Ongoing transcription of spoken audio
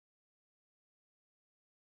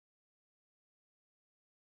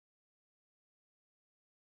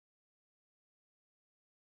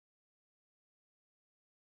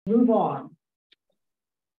move on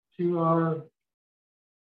to our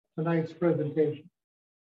tonight's presentation,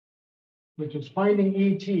 which is Finding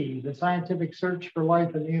ET, the scientific search for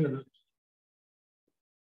life in the universe.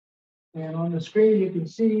 And on the screen, you can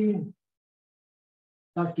see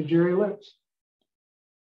Dr. Jere Lips.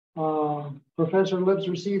 Professor Lips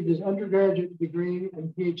received his undergraduate degree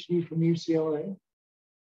and PhD from UCLA.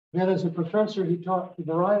 Then as a professor, he taught a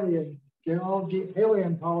variety of geology,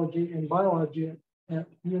 paleontology, and biology at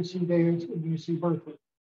UC Davis and UC Berkeley.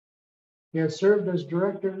 He has served as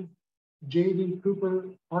director, J.D. Cooper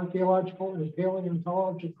Archaeological and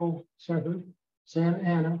Paleontological Center, Santa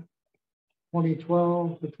Ana,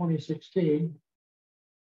 2012 to 2016.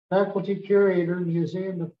 Faculty curator,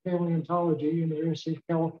 Museum of Paleontology, University of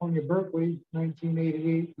California, Berkeley,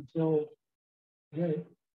 1988 until today,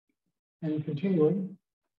 and continuing.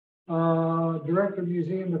 Director,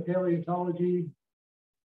 Museum of Paleontology,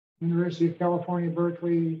 University of California,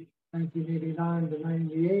 Berkeley, 1989 to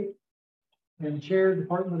 98, and chair,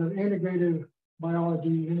 Department of Integrative Biology,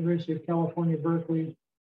 University of California, Berkeley,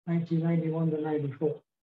 1991 to 94.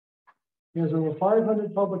 He has over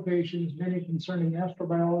 500 publications, many concerning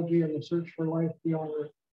astrobiology and the search for life beyond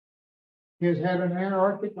Earth. He has had an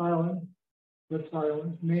Antarctic island, Lips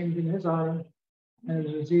Island, named in his honor, and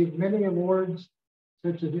has received many awards,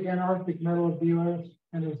 such as the Antarctic Medal of the U.S.,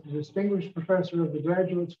 and is a distinguished professor of the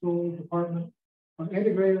Graduate School Department of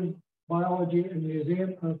Integrative Biology and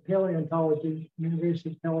Museum of Paleontology,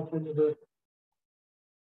 University of California, Berkeley.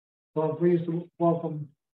 So I'm pleased to welcome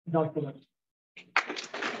Dr. Lips.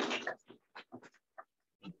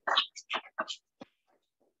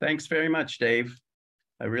 Thanks very much, Dave.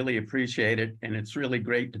 I really appreciate it. And it's really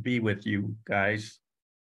great to be with you guys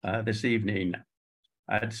this evening.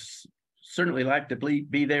 I'd certainly like to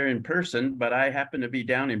be there in person, but I happen to be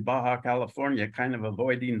down in Baja, California, kind of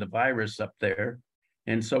avoiding the virus up there.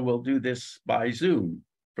 And so we'll do this by Zoom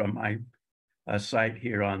from my site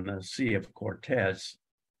here on the Sea of Cortez.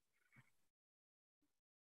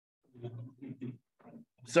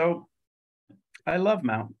 So I love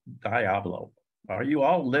Mount Diablo. Are you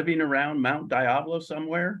all living around Mount Diablo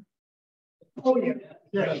somewhere? Oh, yeah.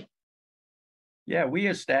 Yes. Yeah, we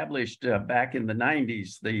established back in the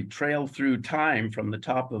 90s the trail through time from the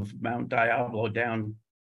top of Mount Diablo down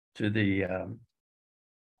to the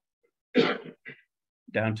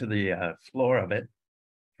floor of it,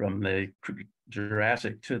 from the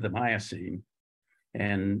Jurassic to the Miocene.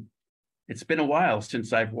 And it's been a while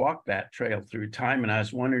since I've walked that trail through time, and I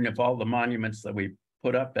was wondering if all the monuments that we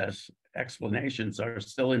put up as explanations are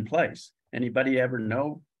still in place. Anybody ever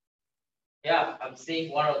know? Yeah, I'm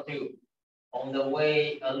seeing one or two on the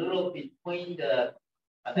way, a little between the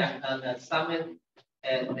summit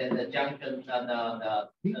and then the junction.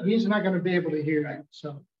 He's not going to be able to hear you,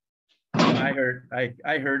 so. I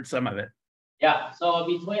heard some of it. Yeah, so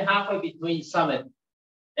halfway between summit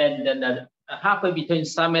and then halfway between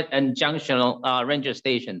summit and junction ranger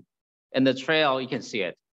station, and the trail, you can see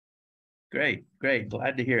it. Great, great,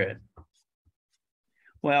 glad to hear it.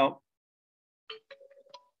 Well,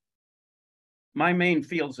 my main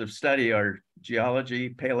fields of study are geology,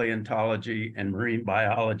 paleontology, and marine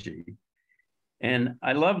biology. And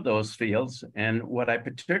I love those fields. And what I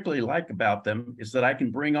particularly like about them is that I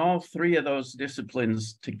can bring all three of those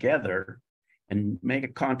disciplines together and make a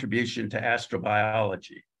contribution to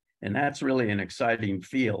astrobiology. And that's really an exciting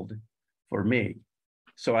field for me.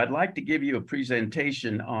 So I'd like to give you a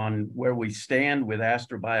presentation on where we stand with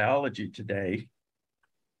astrobiology today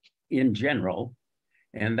in general,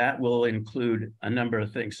 and that will include a number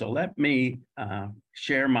of things. So let me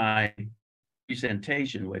share my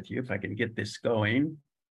presentation with you, if I can get this going.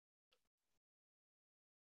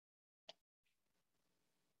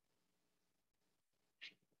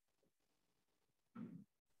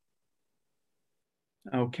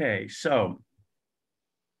 Okay, so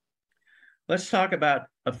let's talk about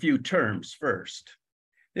a few terms first.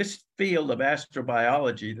 This field of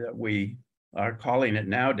astrobiology that we are calling it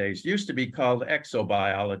nowadays used to be called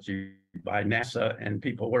exobiology by NASA and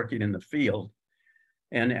people working in the field.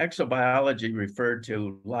 And exobiology referred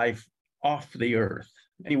to life off the Earth,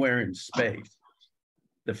 anywhere in space.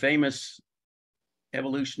 The famous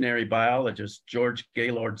evolutionary biologist, George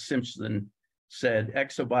Gaylord Simpson, said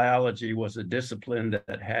exobiology was a discipline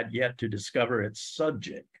that had yet to discover its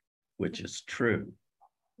subject, which is true,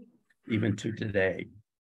 even to today.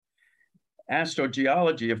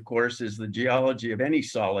 Astrogeology, of course, is the geology of any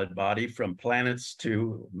solid body, from planets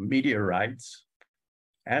to meteorites.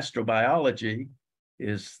 Astrobiology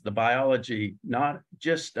is the biology not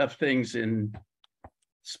just of things in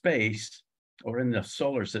space or in the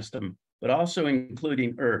solar system, but also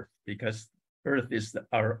including Earth, because Earth is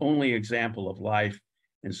our only example of life.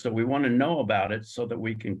 And so we want to know about it so that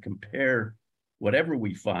we can compare whatever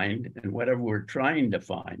we find and whatever we're trying to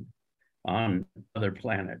find on other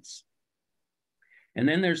planets. And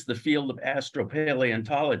then there's the field of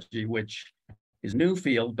astropaleontology, which is a new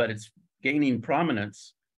field, but it's gaining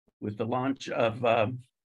prominence with the launch of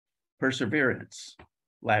Perseverance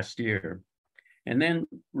last year. And then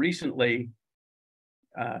recently,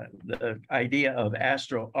 the idea of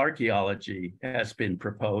astroarchaeology has been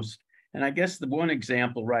proposed. And I guess the one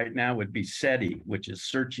example right now would be SETI, which is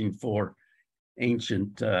searching for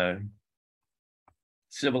ancient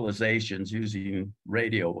civilizations using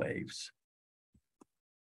radio waves.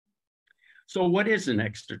 So what is an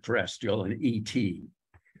extraterrestrial, an ET?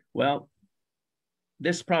 Well,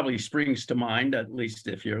 this probably springs to mind, at least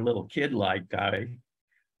if you're a little kid-like guy,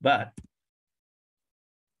 but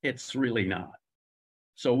it's really not.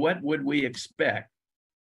 So what would we expect?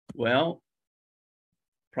 Well,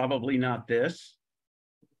 probably not this,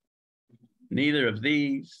 neither of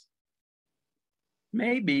these,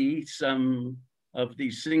 maybe some of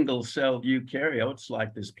these single-celled eukaryotes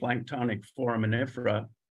like this planktonic foraminifera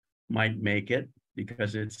might make it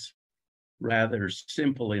because it's rather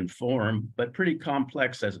simple in form, but pretty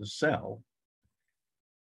complex as a cell.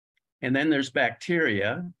 And then there's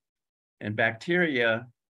bacteria, and bacteria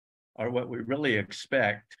are what we really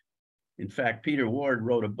expect. In fact, Peter Ward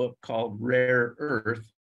wrote a book called Rare Earth,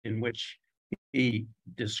 in which he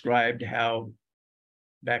described how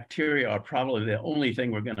bacteria are probably the only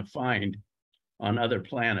thing we're going to find on other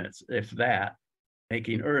planets, if that,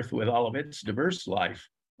 making Earth with all of its diverse life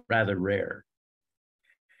rather rare.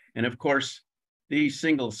 And of course, these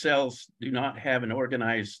single cells do not have an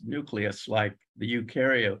organized nucleus like the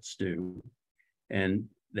eukaryotes do. And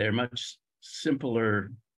they're much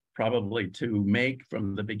simpler probably to make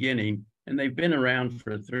from the beginning. And they've been around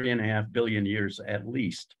for 3.5 billion years at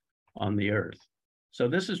least on the Earth. So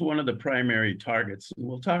this is one of the primary targets. And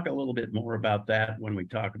we'll talk a little bit more about that when we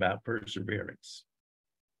talk about Perseverance.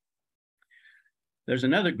 There's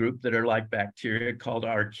another group that are like bacteria called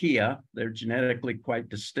archaea. They're genetically quite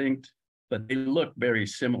distinct, but they look very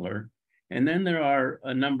similar. And then there are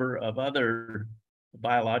a number of other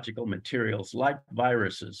biological materials like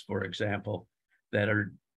viruses, for example, that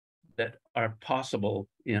are possible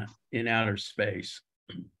in outer space.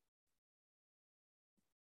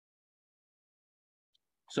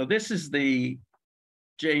 So this is the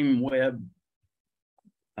James Webb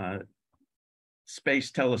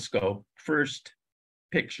Space Telescope, first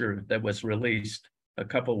picture that was released a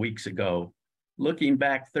couple weeks ago, looking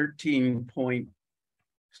back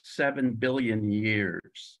 13.7 billion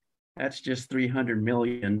years. That's just 300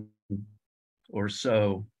 million or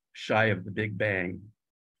so shy of the Big Bang.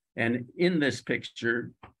 And in this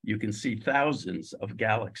picture, you can see thousands of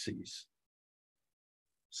galaxies.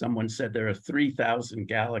 Someone said there are 3,000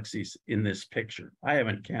 galaxies in this picture. I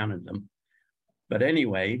haven't counted them. But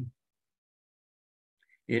anyway,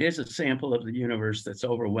 it is a sample of the universe that's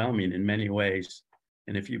overwhelming in many ways.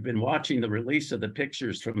 And if you've been watching the release of the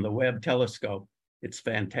pictures from the Webb telescope, it's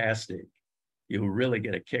fantastic. You'll really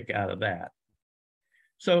get a kick out of that.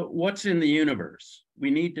 So what's in the universe? We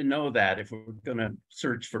need to know that if we're going to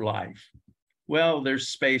search for life. Well, there's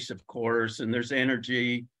space, of course, and there's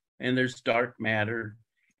energy, and there's dark matter,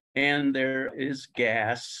 and there is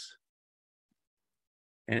gas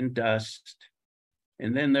and dust.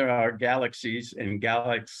 And then there are galaxies and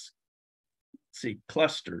galaxy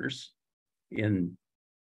clusters.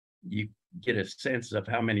 You get a sense of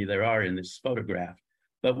how many there are in this photograph.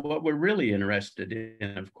 But what we're really interested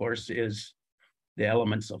in, of course, is the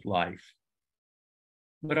elements of life.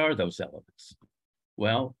 What are those elements?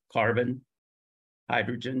 Well, carbon,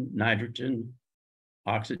 hydrogen, nitrogen,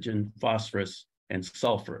 oxygen, phosphorus, and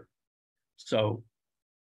sulfur. So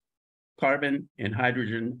carbon and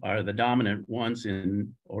hydrogen are the dominant ones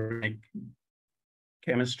in organic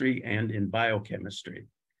chemistry and in biochemistry.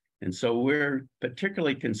 And so we're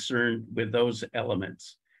particularly concerned with those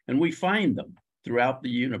elements, and we find them throughout the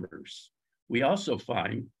universe. We also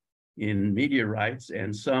find in meteorites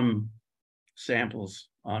and some samples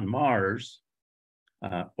on Mars,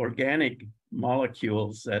 organic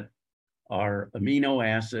molecules that are amino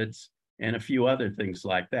acids and a few other things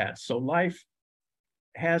like that. So life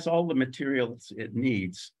has all the materials it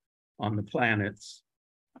needs on the planets.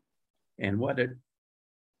 And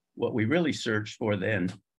what we really search for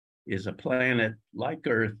then is a planet like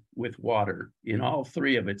Earth with water in all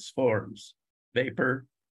three of its forms: vapor,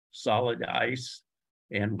 solid ice,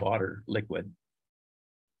 and water, liquid.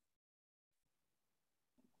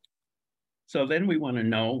 So then we want to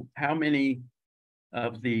know how many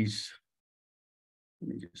of these let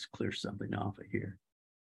me just clear something off of here.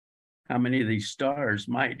 How many of these stars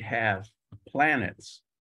might have planets?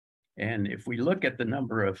 And if we look at the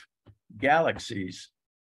number of galaxies,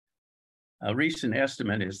 a recent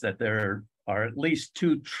estimate is that there are at least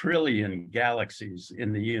 2 trillion galaxies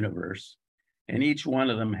in the universe, and each one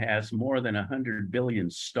of them has more than 100 billion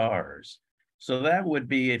stars. So that would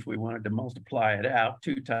be, if we wanted to multiply it out,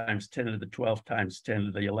 2 times 10 to the 12th times 10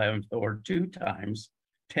 to the 11th, or 2 times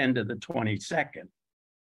 10 to the 22nd.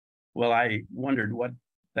 Well, I wondered what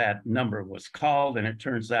that number was called, and it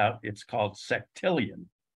turns out it's called sextillion.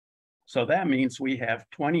 So that means we have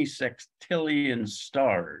 20 sextillion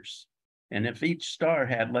stars. And if each star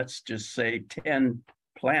had, let's just say, 10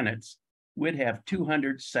 planets, we'd have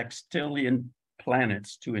 200 sextillion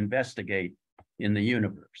planets to investigate in the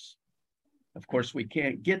universe. Of course, we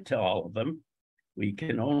can't get to all of them. We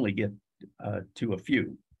can only get to a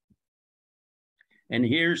few. And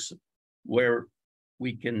here's where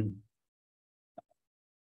we can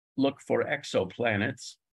look for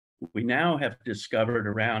exoplanets. We now have discovered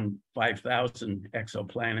around 5,000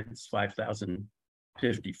 exoplanets,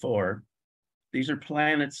 5,054. These are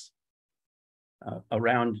planets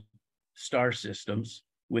around star systems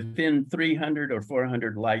within 300 or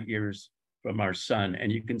 400 light years from our sun.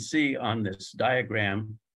 And you can see on this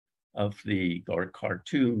diagram of or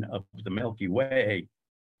cartoon of the Milky Way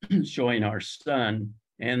showing our sun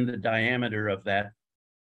and the diameter of that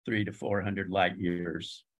 300 to 400 light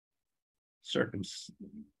years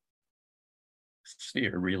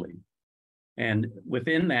sphere, really. And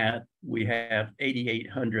within that, we have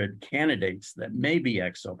 8,800 candidates that may be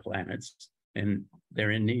exoplanets, and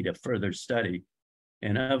they're in need of further study.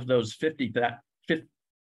 And of those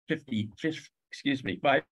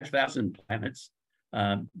 5,000 planets,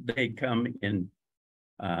 they come in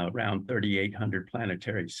around 3,800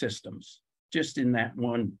 planetary systems, just in that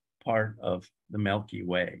one part of the Milky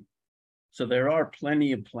Way. So there are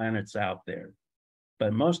plenty of planets out there,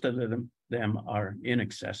 but most of them are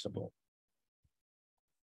inaccessible.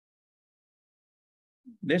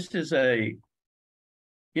 This is a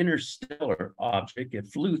interstellar object. It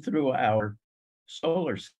flew through our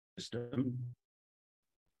solar system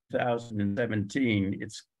in 2017.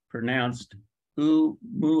 It's pronounced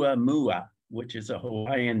Oumuamua, which is a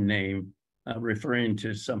Hawaiian name referring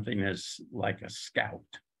to something as like a scout.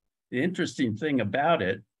 The interesting thing about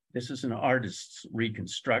it, this is an artist's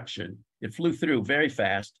reconstruction. It flew through very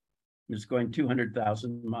fast. It was going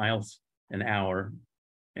 200,000 miles an hour,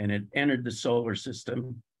 and it entered the solar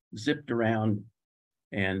system, zipped around,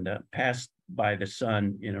 and passed by the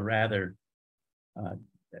sun in a rather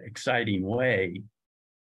exciting way.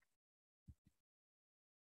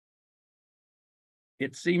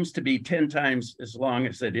 It seems to be 10 times as long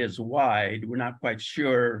as it is wide. We're not quite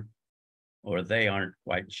sure, or they aren't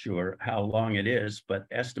quite sure how long it is, but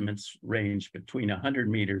estimates range between 100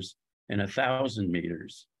 meters and 1,000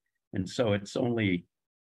 meters. And so it's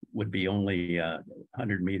would be only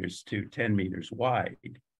 100 meters to 10 meters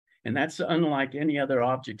wide. And that's unlike any other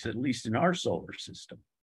objects, at least in our solar system.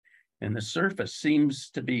 And the surface seems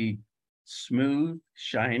to be smooth,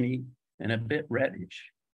 shiny, and a bit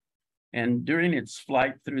reddish. And during its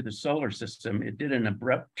flight through the solar system, it did an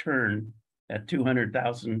abrupt turn at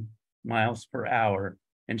 200,000 miles per hour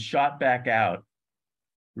and shot back out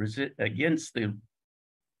against the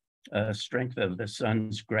strength of the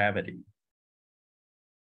sun's gravity.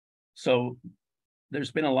 So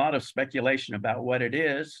there's been a lot of speculation about what it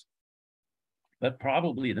is, but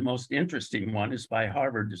probably the most interesting one is by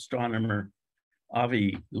Harvard astronomer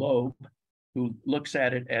Avi Loeb, who looks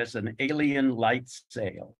at it as an alien light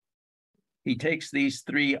sail. He takes these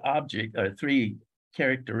three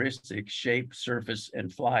characteristics, shape, surface,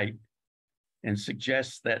 and flight, and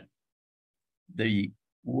suggests that the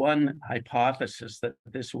one hypothesis that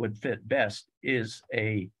this would fit best is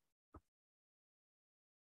a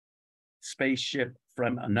spaceship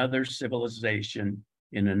from another civilization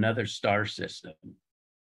in another star system.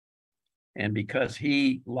 And because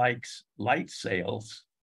he likes light sails,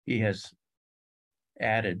 he has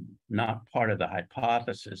added not part of the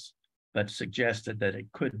hypothesis, but suggested that it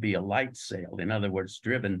could be a light sail, in other words,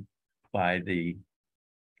 driven by the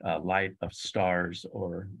light of stars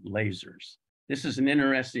or lasers. This is an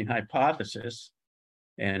interesting hypothesis,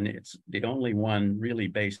 and it's the only one really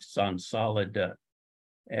based on solid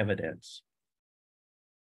evidence.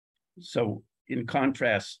 So in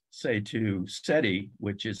contrast, say, to SETI,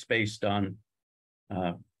 which is based on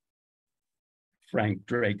Frank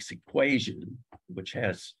Drake's equation, which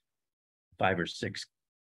has 5 or 6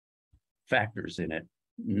 factors in it,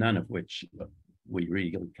 none of which we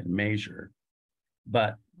really can measure.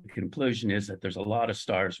 But the conclusion is that there's a lot of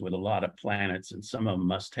stars with a lot of planets, and some of them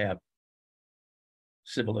must have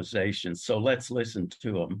civilizations. So let's listen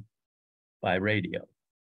to them by radio.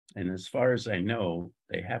 And as far as I know,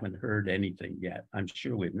 they haven't heard anything yet. I'm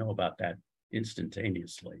sure we'd know about that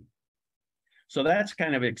instantaneously. So that's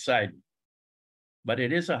kind of exciting. But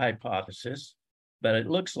it is a hypothesis, but it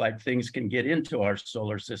looks like things can get into our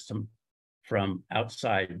solar system from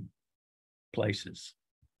outside places.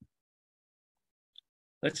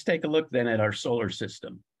 Let's take a look then at our solar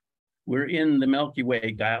system. We're in the Milky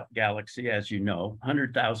Way galaxy, as you know,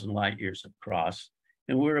 100,000 light years across,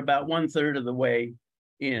 and we're about 1/3 of the way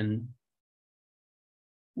in.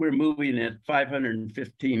 We're moving at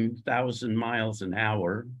 515,000 miles an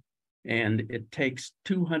hour, and it takes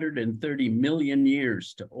 230 million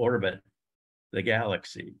years to orbit the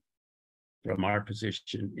galaxy from our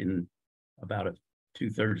position in about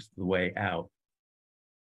 2/3 of the way out.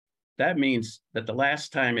 That means that the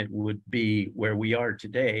last time it would be where we are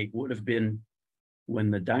today would have been when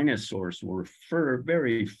the dinosaurs were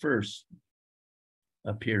very first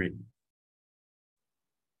appearing,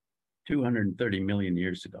 230 million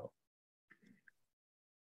years ago.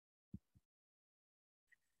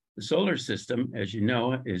 The solar system, as you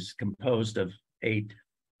know, is composed of 8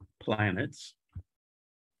 planets.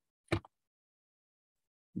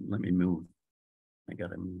 Let me move. I got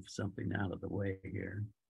to move something out of the way here.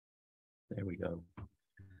 There we go.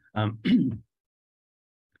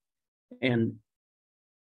 And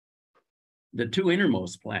the 2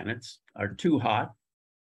 innermost planets are too hot,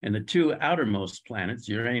 and the 2 outermost planets,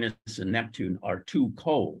 Uranus and Neptune, are too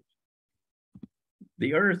cold.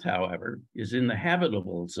 The Earth, however, is in the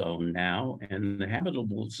habitable zone now, and the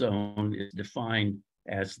habitable zone is defined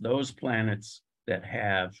as those planets that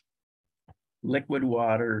have liquid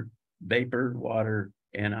water, vapor water,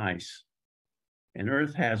 and ice. And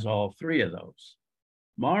Earth has all 3 of those.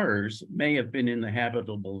 Mars may have been in the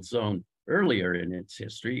habitable zone earlier in its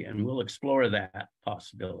history, and we'll explore that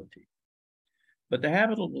possibility. But the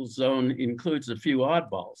habitable zone includes a few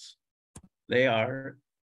oddballs. They are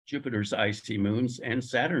Jupiter's icy moons and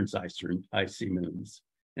Saturn's icy moons.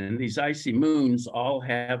 And these icy moons all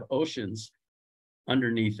have oceans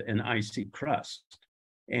underneath an icy crust.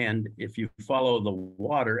 And if you follow the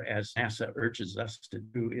water, as NASA urges us to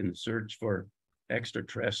do in the search for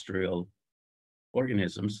extraterrestrial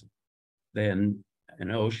organisms, then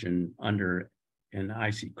an ocean under an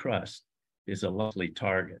icy crust is a lovely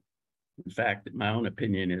target. In fact, my own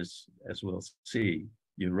opinion is, as we'll see,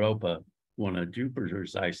 Europa, one of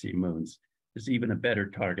Jupiter's icy moons, is even a better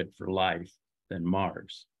target for life than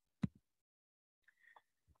Mars.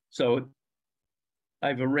 So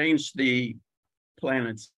I've arranged the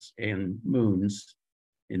planets and moons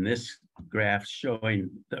in this graph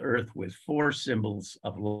showing the Earth with 4 symbols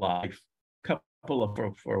of life, a couple of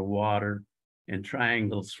for water, and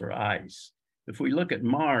triangles for ice. If we look at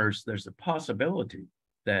Mars, there's a possibility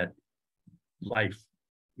that life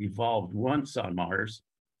evolved once on Mars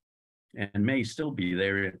and may still be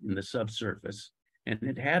there in the subsurface. And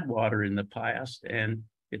it had water in the past, and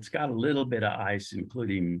it's got a little bit of ice,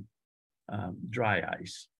 including dry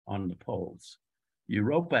ice on the poles.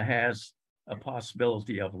 Europa has a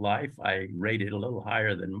possibility of life. I rate it a little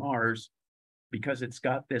higher than Mars because it's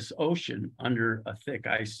got this ocean under a thick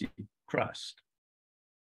icy crust.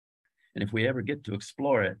 And if we ever get to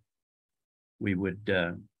explore it, we would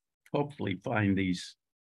hopefully find these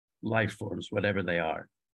life forms, whatever they are.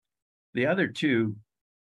 The other 2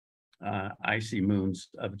 icy moons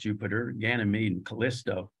of Jupiter, Ganymede and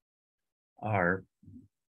Callisto, are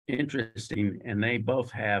interesting, and they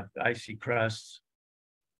both have icy crusts,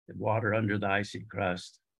 water under the icy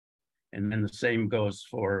crust. And then the same goes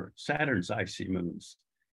for Saturn's icy moons,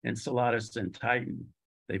 Enceladus and Titan.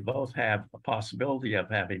 They both have a possibility of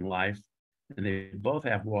having life, and they both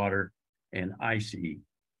have water and icy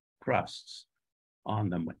crusts on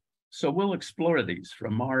them. So we'll explore these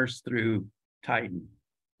from Mars through Titan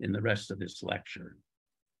in the rest of this lecture.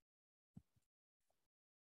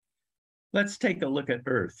 Let's take a look at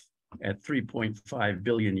Earth at 3.5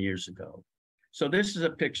 billion years ago. So this is a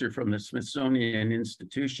picture from the Smithsonian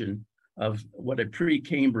Institution of what a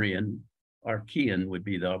Precambrian Archean would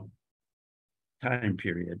be the time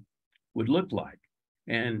period would look like.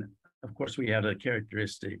 And of course, we have a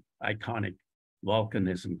characteristic iconic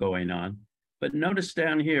volcanism going on. But notice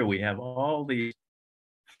down here, we have all these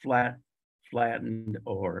flattened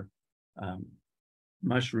or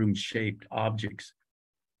mushroom-shaped objects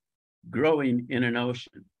growing in an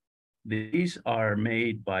ocean. These are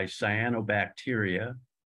made by cyanobacteria,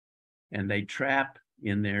 and they trap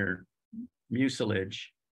in their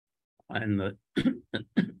mucilage on the,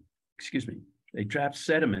 excuse me, They trap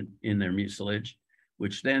sediment in their mucilage,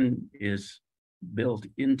 which then is built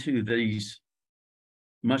into these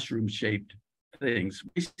mushroom-shaped things.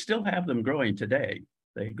 We still have them growing today.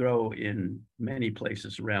 They grow in many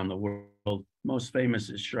places around the world. Most famous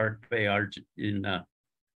is Shark Bay in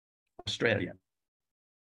Australia.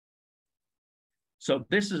 So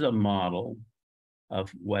this is a model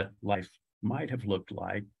of what life might have looked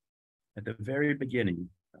like at the very beginning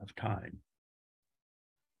of time.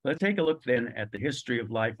 Let's take a look then at the history of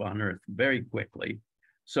life on Earth very quickly.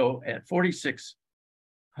 So at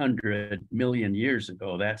 4,600 million years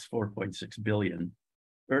ago, that's 4.6 billion,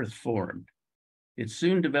 Earth formed. It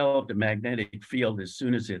soon developed a magnetic field as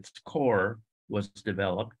soon as its core was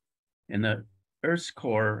developed. And the Earth's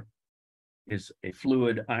core is a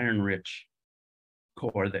fluid, iron-rich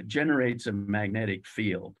core that generates a magnetic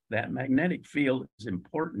field. That magnetic field is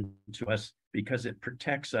important to us because it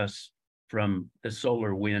protects us from the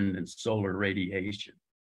solar wind and solar radiation.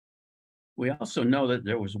 We also know that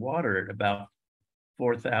there was water at about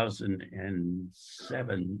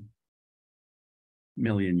 4,007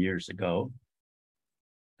 million years ago.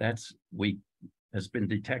 That's has been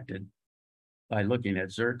detected by looking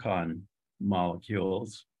at zircon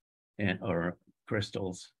molecules or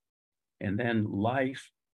crystals. And then life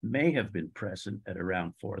may have been present at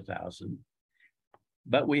around 4,000.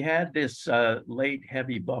 But we had this late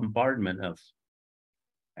heavy bombardment of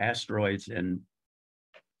asteroids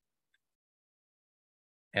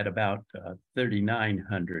at about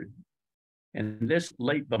 3,900. And this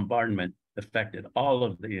late bombardment affected all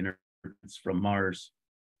of the interference from Mars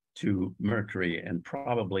to Mercury and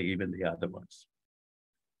probably even the other ones.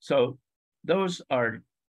 So those are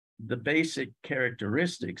the basic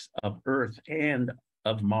characteristics of Earth and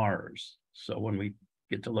of Mars. So when we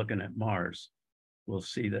get to looking at Mars, we'll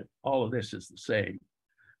see that all of this is the same.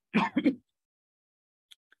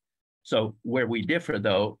 So where we differ,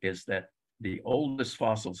 though, is that the oldest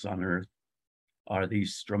fossils on Earth are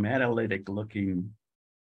these stromatolitic-looking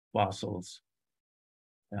fossils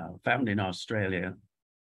found in Australia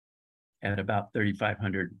at about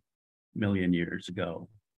 3,500 million years ago.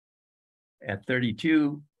 At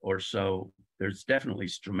 32 or so, there's definitely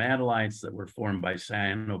stromatolites that were formed by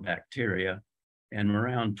cyanobacteria, and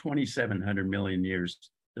around 2,700 million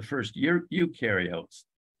years, the first eukaryotes,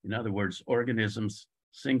 in other words, organisms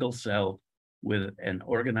single-celled with an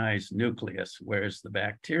organized nucleus, whereas the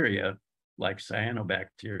bacteria, like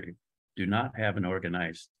cyanobacteria, do not have an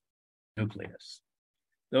organized nucleus.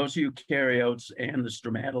 Those eukaryotes and the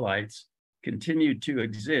stromatolites continued to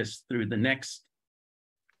exist through the next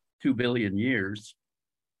 2 billion years.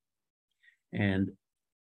 And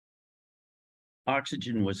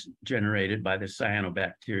oxygen was generated by the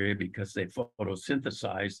cyanobacteria because they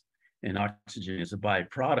photosynthesize, and oxygen is a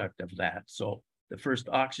byproduct of that. So the first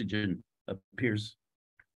oxygen appears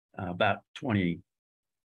about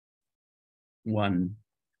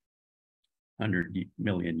 2,100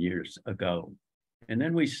 million years ago. And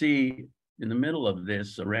then we see in the middle of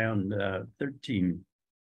this, around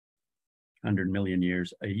 1,300 million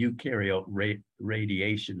years, a eukaryote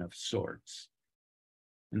radiation of sorts.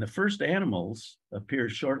 And the first animals appear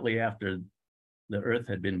shortly after the Earth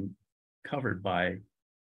had been covered by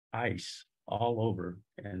ice all over,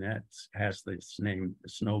 and that has this name, the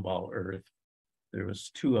Snowball Earth. There was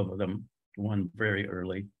 2 of them, one very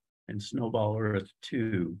early, and Snowball Earth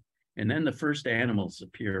 2. And then the first animals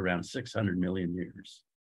appear around 600 million years.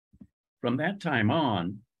 From that time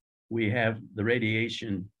on, we have the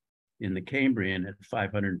radiation in the Cambrian at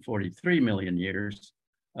 543 million years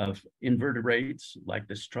of invertebrates like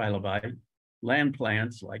this trilobite, land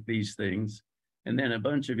plants like these things, and then a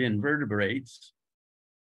bunch of invertebrates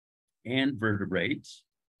and vertebrates.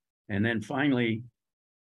 And then finally,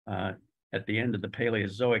 at the end of the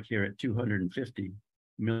Paleozoic here at 250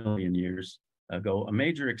 million years ago, a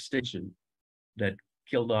major extinction that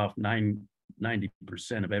killed off 90%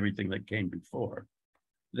 of everything that came before.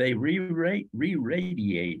 They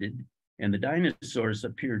re-radiated, and the dinosaurs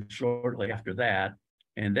appeared shortly after that,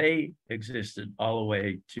 and they existed all the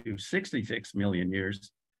way to 66 million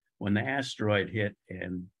years when the asteroid hit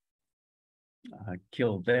and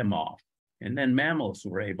killed them off. And then mammals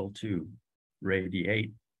were able to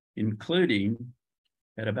radiate, including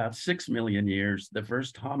at about 6 million years, the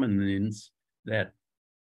first hominins that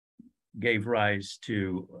gave rise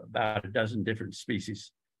to about a dozen different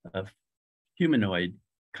species of humanoid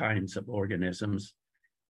kinds of organisms.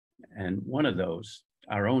 And one of those,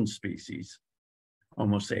 our own species,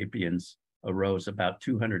 Homo sapiens, arose about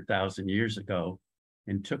 200,000 years ago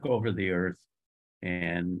and took over the Earth.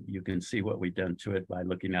 And you can see what we've done to it by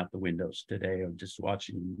looking out the windows today or just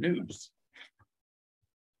watching the news.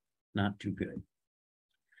 not too good.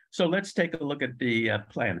 So let's take a look at the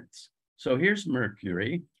planets. So here's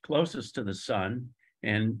Mercury, closest to the sun,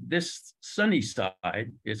 and this sunny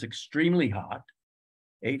side is extremely hot,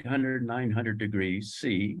 800, 900 degrees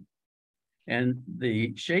C. And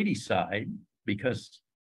the shady side, because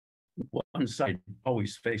one side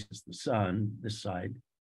always faces the sun, this side,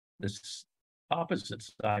 this opposite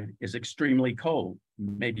side is extremely cold,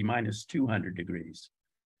 maybe minus 200 degrees.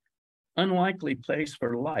 Unlikely place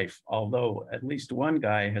for life, although at least one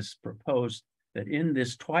guy has proposed that in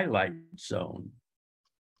this twilight zone,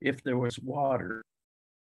 if there was water,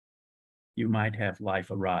 you might have life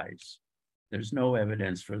arise. There's no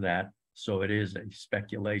evidence for that, so it is a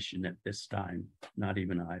speculation at this time, not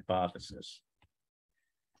even a hypothesis.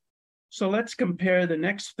 So let's compare the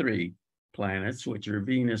next three planets, which are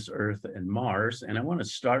Venus, Earth, and Mars. And I want to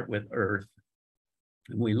start with Earth.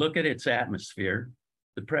 When we look at its atmosphere,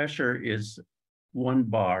 the pressure is 1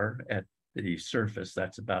 bar at the surface.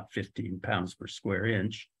 That's about 15 pounds per square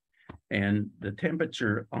inch. And the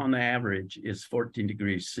temperature on average is 14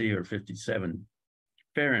 degrees C or 57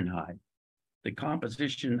 Fahrenheit. The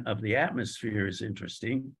composition of the atmosphere is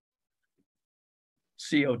interesting.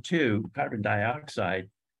 CO2, carbon dioxide,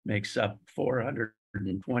 makes up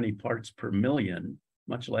 420 parts per million,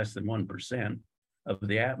 much less than 1% of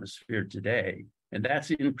the atmosphere today. And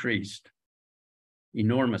that's increased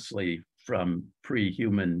enormously from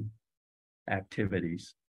pre-human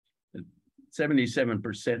activities.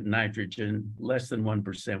 77% nitrogen, less than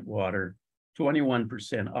 1% water,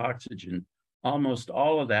 21% oxygen. Almost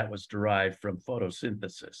all of that was derived from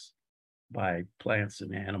photosynthesis by plants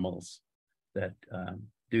and animals that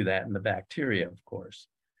do that, and the bacteria, of course.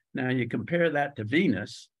 Now you compare that to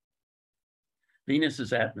Venus.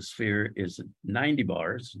 Venus's atmosphere is 90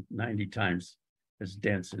 bars, 90 times as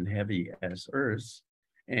dense and heavy as Earth's,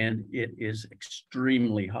 and it is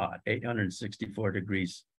extremely hot, 864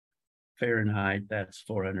 degrees Fahrenheit, that's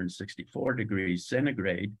 464 degrees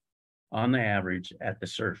centigrade on the average at the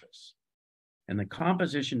surface. And the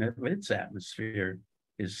composition of its atmosphere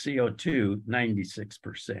is CO2,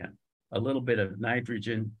 96%, a little bit of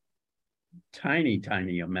nitrogen, tiny,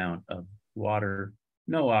 tiny amount of water,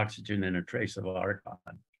 no oxygen, and a trace of argon.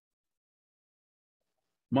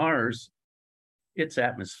 Mars, its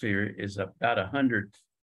atmosphere is about 100th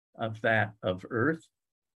of that of Earth.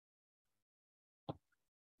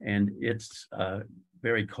 And it's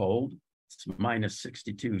very cold. It's minus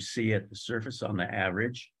 62 C at the surface on the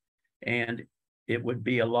average. And it would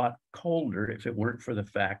be a lot colder if it weren't for the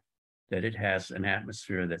fact that it has an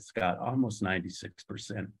atmosphere that's got almost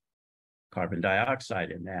 96% carbon dioxide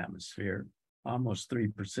in the atmosphere, almost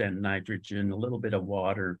 3% nitrogen, a little bit of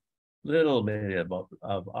water, a little bit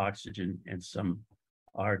of oxygen, and some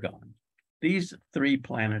argon. These three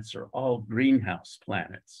planets are all greenhouse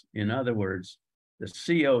planets. In other words, the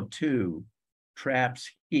CO2 traps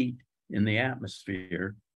heat in the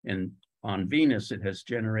atmosphere, and on Venus, it has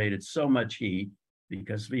generated so much heat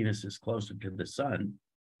because Venus is closer to the sun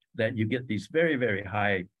that you get these very, very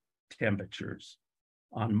high temperatures.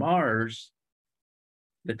 On Mars,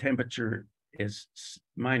 the temperature is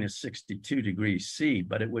minus 62 degrees C,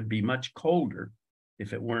 but it would be much colder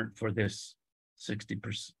if it weren't for this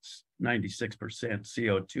 96%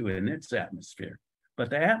 CO2 in its atmosphere. But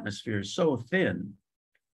the atmosphere is so thin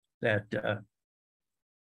that the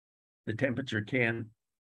temperature can't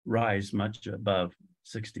rise much above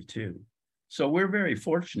 62. So we're very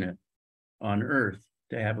fortunate on Earth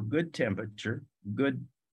to have a good temperature, good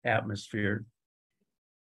atmosphere,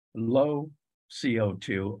 low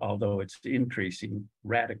CO2, although it's increasing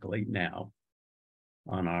radically now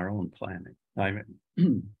on our own planet.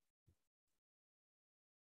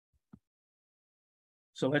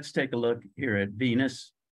 So let's take a look here at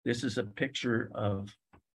Venus. This is a picture of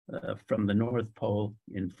from the North Pole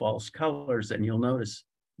in false colors, and you'll notice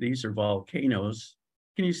these are volcanoes.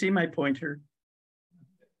 Can you see my pointer?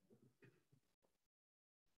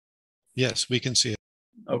 Yes, we can see it.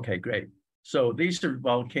 Okay, great. So these are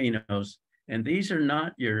volcanoes, and these are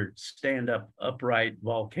not your stand-up upright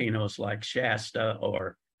volcanoes like Shasta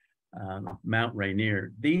or Mount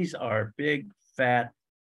Rainier. These are big, fat,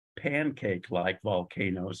 pancake-like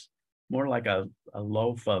volcanoes, more like a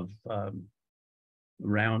loaf of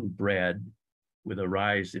round bread with a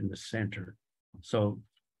rise in the center. So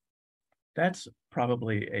that's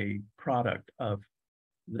probably a product of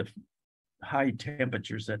the high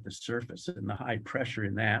temperatures at the surface and the high pressure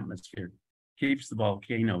in the atmosphere keeps the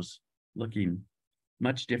volcanoes looking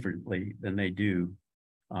much differently than they do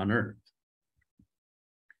on Earth.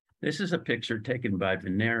 This is a picture taken by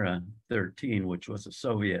Venera 13, which was a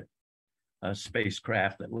Soviet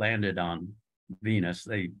spacecraft that landed on Venus.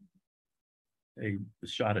 They They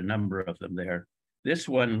shot a number of them there. This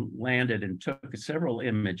one landed and took several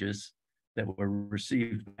images that were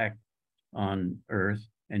received back on Earth.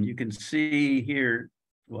 And you can see here,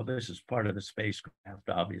 well, this is part of the spacecraft,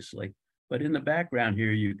 obviously, but in the background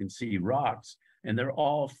here, you can see rocks, and they're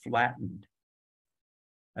all flattened.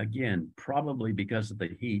 Again, probably because of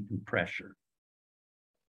the heat and pressure.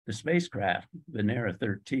 The spacecraft, Venera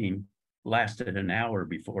 13, lasted an hour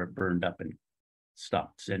before it burned up and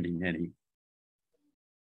stopped sending any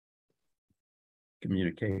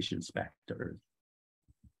communications back to Earth.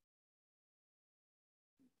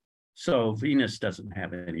 So Venus doesn't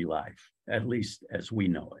have any life, at least as we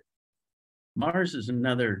know it. Mars is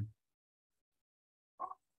another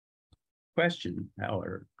question,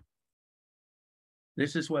 however.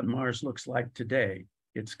 This is what Mars looks like today.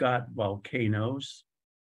 It's got volcanoes.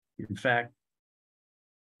 In fact,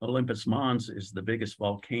 Olympus Mons is the biggest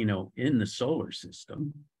volcano in the solar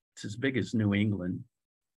system. It's as big as New England.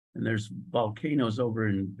 And there's volcanoes over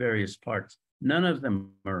in various parts. None of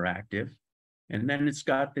them are active. And then it's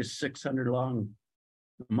got this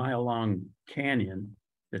 600-mile-long canyon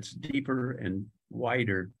that's deeper and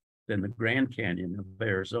wider than the Grand Canyon of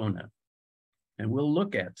Arizona. And we'll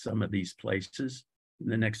look at some of these places in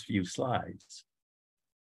the next few slides.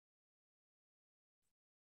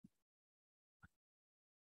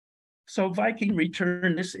 So Viking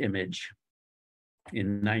returned this image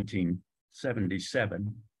in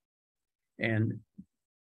 1977. And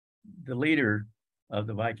the leader of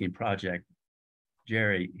the Viking project,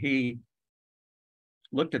 Jere, he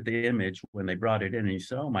looked at the image when they brought it in and he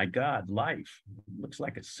said, oh my God, life, looks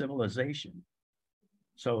like a civilization.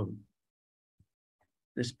 So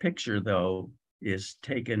this picture though is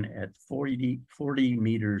taken at 40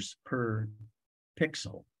 meters per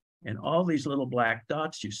pixel. And all these little black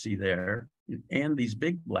dots you see there and these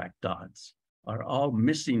big black dots are all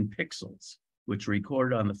missing pixels, which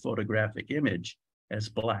record on the photographic image as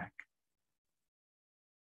black.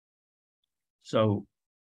 So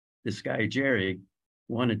this guy, Jere,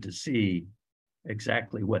 wanted to see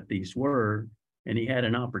exactly what these were. And he had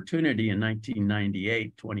an opportunity in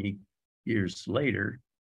 1998, 20 years later,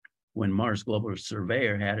 when Mars Global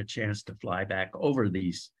Surveyor had a chance to fly back over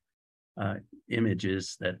these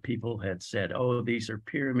images that people had said, oh, these are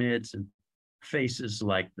pyramids and faces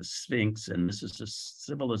like the Sphinx, and this is a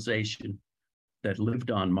civilization that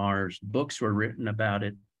lived on Mars. Books were written about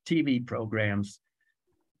it, TV programs.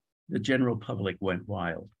 The general public went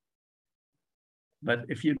wild. But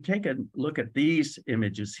if you take a look at these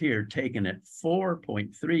images here, taken at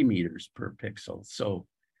 4.3 meters per pixel, so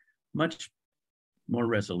much more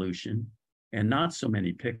resolution and not so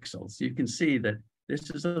many pixels, you can see that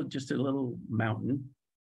this is just a little mountain.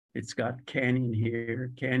 It's got canyon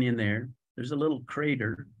here, canyon there. There's a little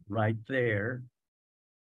crater right there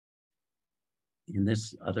in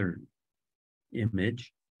this other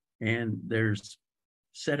image. And there's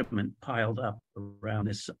sediment piled up around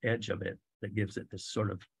this edge of it that gives it this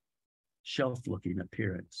sort of shelf-looking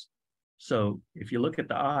appearance. So if you look at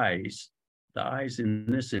the eyes in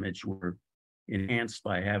this image were enhanced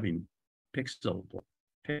by having pixels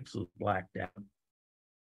blacked out.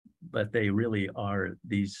 But they really are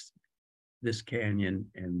this canyon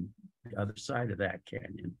and the other side of that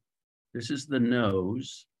canyon. This is the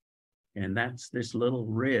nose, and that's this little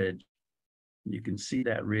ridge. You can see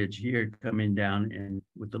that ridge here coming down and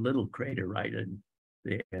with the little crater right in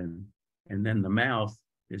the end. And then the mouth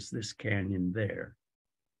is this canyon there.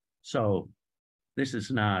 So this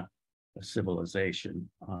is not a civilization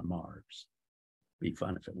on Mars. Be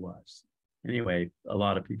fun if it was. Anyway, a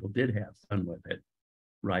lot of people did have fun with it,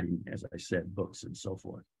 writing, as I said, books and so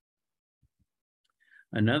forth.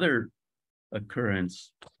 Another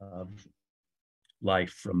occurrence of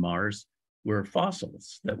life from Mars were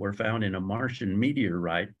fossils that were found in a Martian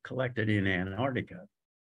meteorite collected in Antarctica.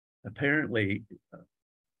 Apparently,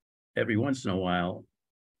 every once in a while,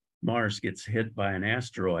 Mars gets hit by an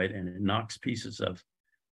asteroid and it knocks pieces of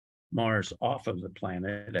Mars off of the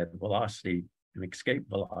planet at velocity and escape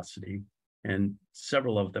velocity. And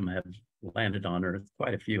several of them have landed on Earth,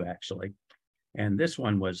 quite a few actually. And this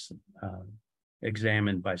one was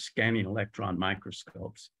examined by scanning electron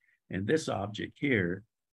microscopes. And this object here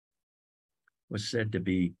was said to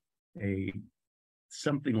be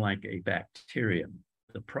something like a bacterium.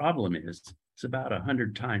 The problem is it's about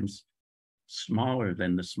 100 times smaller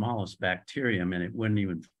than the smallest bacterium, and it wouldn't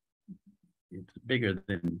even, it's bigger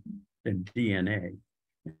than DNA.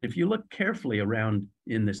 If you look carefully around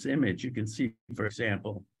in this image, you can see, for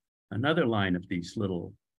example, another line of these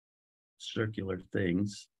little circular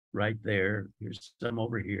things right there. Here's some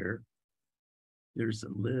over here. There's a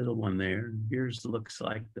little one there. Here's looks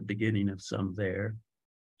like the beginning of some there,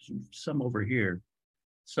 some over here.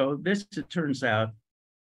 So this, it turns out,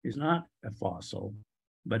 is not a fossil,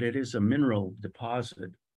 but it is a mineral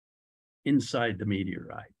deposit inside the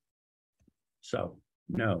meteorite. So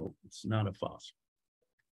no, it's not a fossil.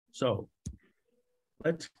 So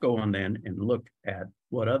let's go on then and look at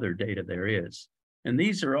what other data there is. And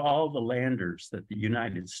these are all the landers that the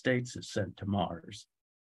United States has sent to Mars.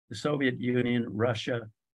 The Soviet Union, Russia,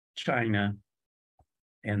 China,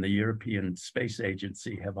 and the European Space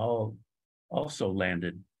Agency have all also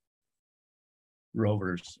landed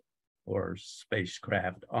rovers or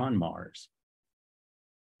spacecraft on Mars.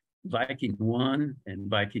 Viking 1 and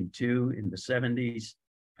Viking 2 in the 70s,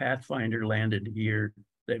 Pathfinder landed here.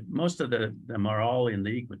 Most of them are all in the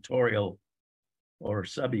equatorial or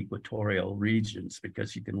subequatorial regions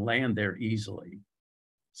because you can land there easily.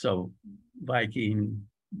 So Viking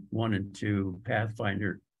 1 and 2,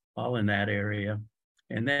 Pathfinder, all in that area.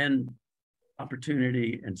 And then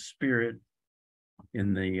Opportunity and Spirit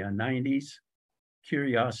in the 90s,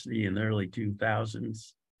 Curiosity in the early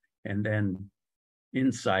 2000s, and then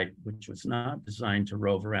Insight, which was not designed to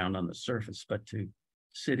rove around on the surface, but to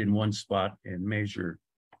sit in one spot and measure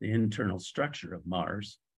the internal structure of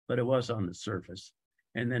Mars, but it was on the surface.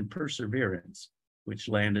 And then Perseverance, which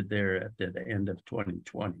landed there at the end of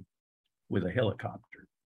 2020 with a helicopter.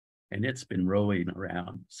 And it's been roving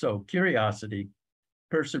around. So Curiosity,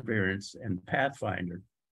 Perseverance, and Pathfinder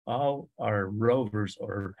all are rovers,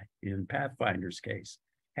 or in Pathfinder's case,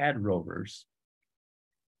 had rovers,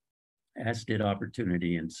 as did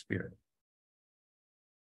Opportunity and Spirit.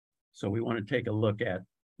 So we want to take a look at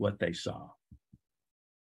what they saw.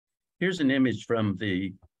 Here's an image from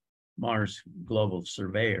the Mars Global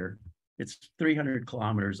Surveyor. It's 300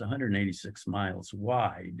 kilometers, 186 miles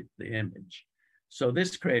wide, the image. So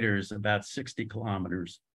this crater is about 60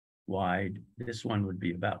 kilometers wide. This one would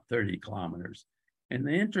be about 30 kilometers. And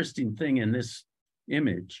the interesting thing in this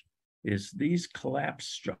image is these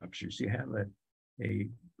collapsed structures. You have a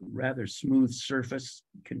rather smooth surface,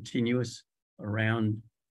 continuous around,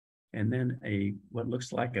 and then what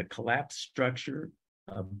looks like a collapsed structure,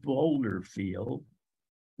 a boulder field,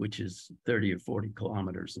 which is 30 or 40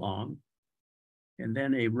 kilometers long, and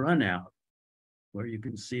then a runout where you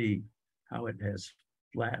can see how it has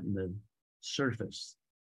flattened the surface.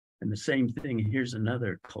 And the same thing, here's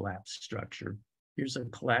another collapsed structure. Here's a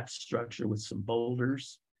collapsed structure with some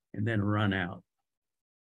boulders and then run out.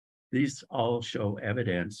 These all show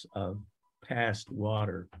evidence of past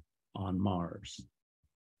water on Mars.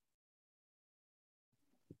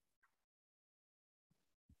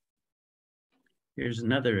 Here's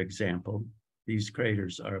another example. These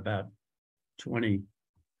craters are about 20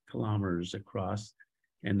 kilometers across,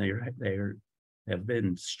 and they have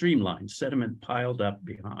been streamlined, sediment piled up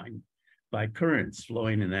behind by currents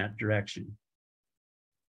flowing in that direction.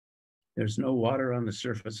 There's no water on the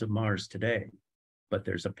surface of Mars today, but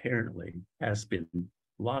there's apparently has been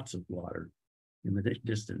lots of water in the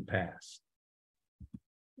distant past.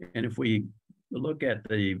 And if we look at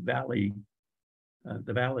the valley,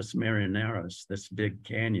 the Valles Marineris, this big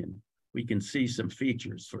canyon, we can see some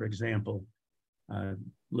features. For example,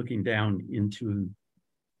 looking down into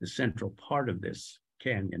the central part of this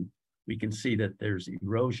canyon, we can see that there's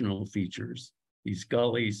erosional features, these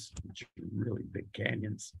gullies, which are really big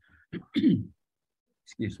canyons.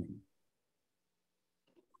 Excuse me.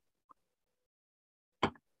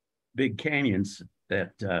 Big canyons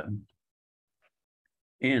that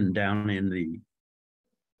end down in the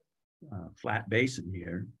flat basin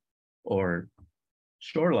here, or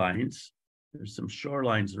shorelines. There's some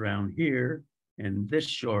shorelines around here, and this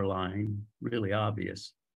shoreline, really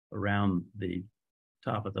obvious, around the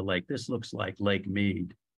top of the lake. This looks like Lake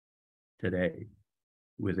Mead today,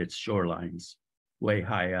 with its shorelines way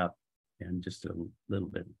high up and just a little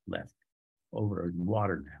bit left over in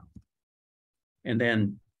water now. And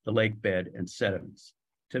then the lake bed and sediments.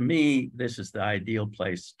 To me, this is the ideal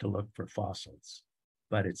place to look for fossils,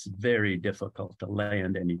 but it's very difficult to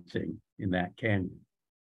land anything in that canyon.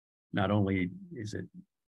 Not only is it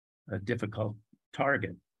a difficult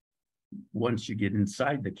target, once you get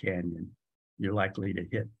inside the canyon, you're likely to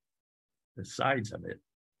hit the sides of it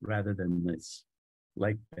rather than this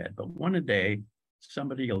lake bed. But one day,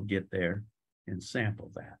 somebody will get there and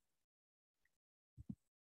sample that.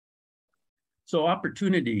 So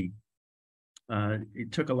Opportunity,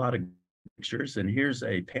 it took a lot of pictures, and here's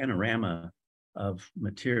a panorama of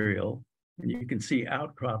material. And you can see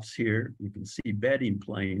outcrops here. You can see bedding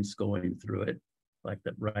planes going through it, like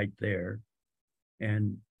that right there.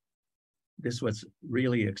 And this was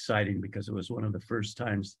really exciting because it was one of the first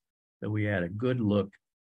times that we had a good look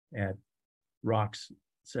at rocks,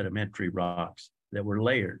 sedimentary rocks that were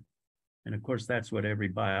layered. And of course, that's what every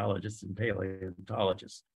biologist and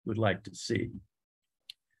paleontologist would like to see.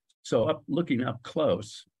 So looking up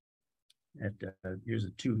close at, here's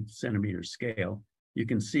a 2 centimeter scale, you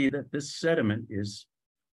can see that this sediment is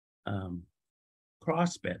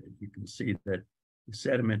cross-bedded. You can see that the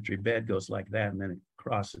sedimentary bed goes like that, and then it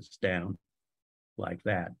crosses down like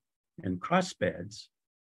that. And cross beds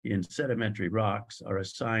in sedimentary rocks are a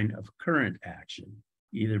sign of current action,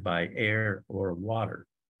 either by air or water.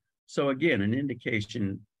 So again, an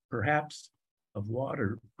indication perhaps of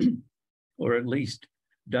water, or at least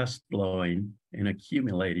dust blowing and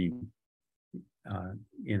accumulating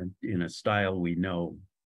in a style we know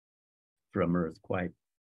from Earth quite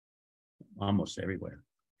almost everywhere.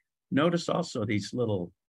 Notice also these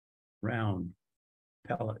little round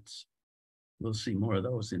pellets. We'll see more of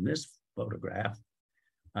those in this photograph.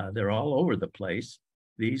 They're all over the place.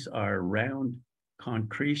 These are round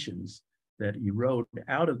concretions that erode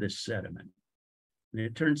out of this sediment. And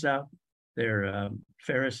it turns out they're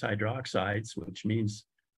ferrous hydroxides, which means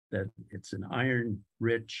that it's an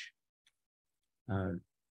iron-rich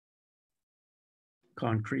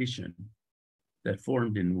concretion that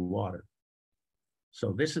formed in water.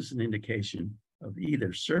 So this is an indication of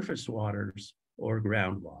either surface waters or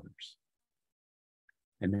groundwaters.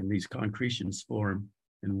 And then these concretions form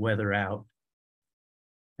and weather out,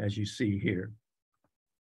 as you see here.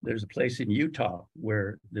 There's a place in Utah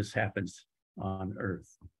where this happens on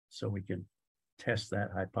Earth, so we can test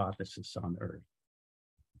that hypothesis on Earth.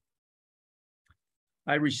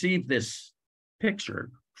 I received this picture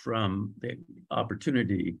from the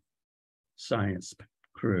Opportunity Science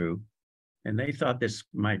crew, and they thought this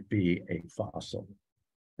might be a fossil.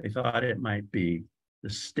 They thought it might be the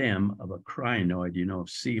stem of a crinoid, you know,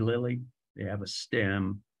 sea lily. They have a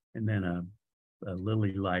stem and then a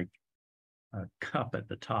lily-like cup at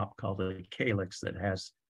the top called a calyx that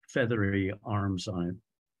has feathery arms on it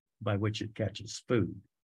by which it catches food.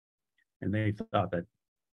 And they thought that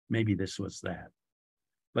maybe this was that.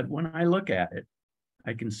 But when I look at it,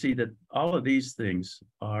 I can see that all of these things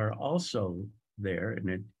are also there.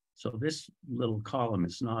 And so this little column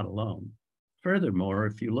is not alone. Furthermore,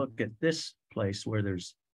 if you look at this place where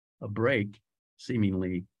there's a break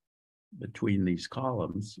seemingly between these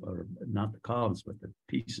columns, or not the columns, but the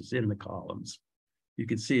pieces in the columns, you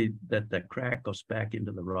can see that the crack goes back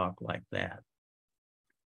into the rock like that.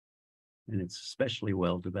 And it's especially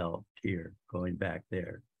well developed here, going back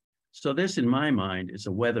there. So this, in my mind, is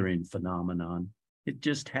a weathering phenomenon. It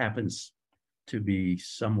just happens to be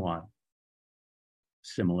somewhat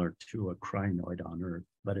similar to a crinoid on Earth,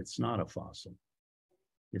 but it's not a fossil.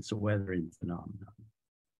 It's a weathering phenomenon.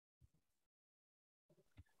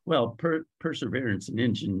 Well, Perseverance and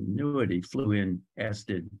Ingenuity flew in, as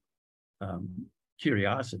did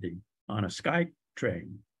Curiosity, on a sky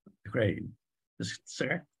crane.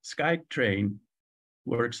 The sky train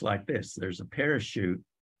works like this. There's a parachute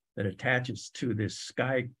that attaches to this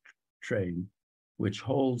sky train, which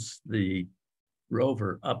holds the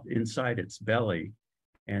rover up inside its belly.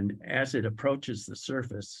 And as it approaches the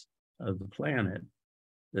surface of the planet,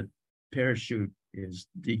 the parachute is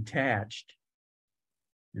detached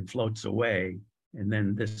and floats away. And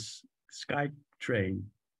then this sky train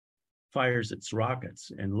fires its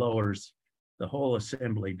rockets and lowers the whole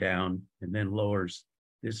assembly down, and then lowers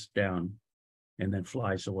this down and then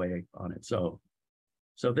flies away on its own.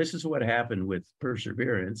 So this is what happened with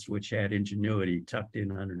Perseverance, which had Ingenuity tucked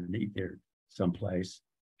in underneath here someplace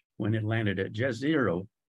when it landed at Jezero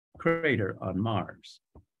crater on Mars.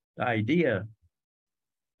 The idea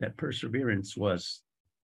that Perseverance was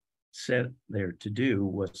set there to do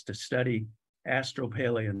was to study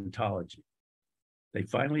AstroPaleontology. They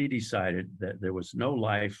finally decided that there was no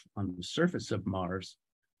life on the surface of Mars,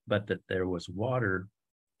 but that there was water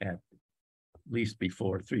at least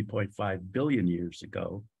before 3.5 billion years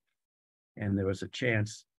ago. And there was a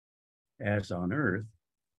chance, as on Earth,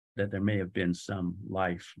 that there may have been some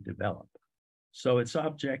life developed. So its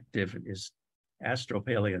objective is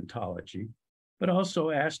astropaleontology, but also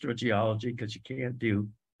astrogeology, because you can't do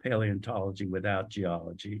paleontology without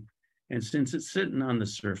geology. And since it's sitting on the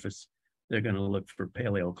surface, they're going to look for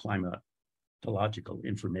paleoclimatological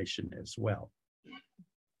information as well.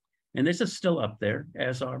 And this is still up there,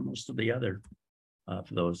 as are most of the other of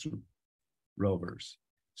those rovers.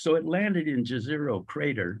 So it landed in Jezero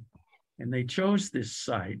crater, and they chose this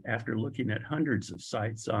site after looking at hundreds of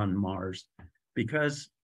sites on Mars because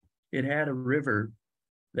it had a river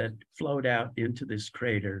that flowed out into this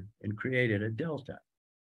crater and created a delta.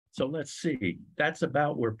 So let's see, that's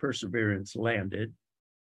about where Perseverance landed.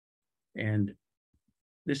 And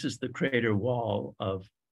this is the crater wall of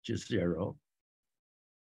Jere.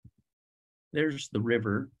 There's the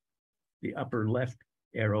river. The upper left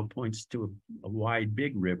arrow points to a wide,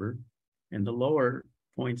 big river, and the lower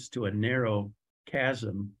points to a narrow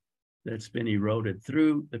chasm that's been eroded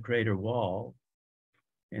through the crater wall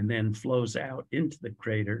and then flows out into the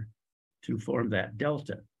crater to form that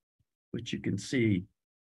delta, which you can see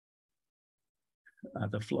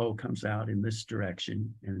the flow comes out in this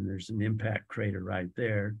direction, and there's an impact crater right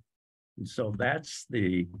there. And so that's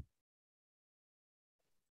the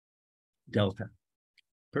delta.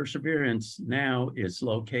 Perseverance now is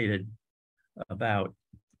located about,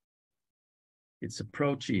 it's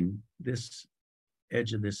approaching this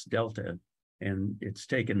edge of this delta, and it's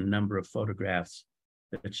taken a number of photographs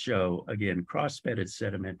that show, again, cross-bedded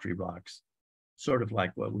sedimentary rocks, sort of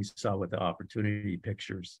like what we saw with the opportunity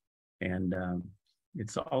pictures. And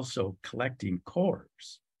it's also collecting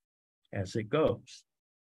cores as it goes.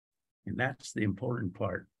 And that's the important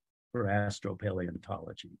part for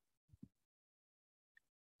astropaleontology.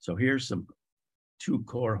 So here's some 2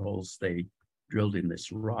 core holes they drilled in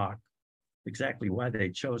this rock. Exactly why they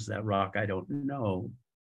chose that rock, I don't know.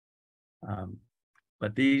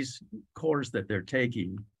 But these cores that they're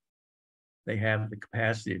taking, they have the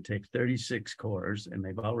capacity to take 36 cores, and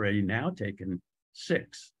they've already now taken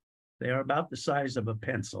 6. They are about the size of a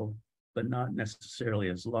pencil, but not necessarily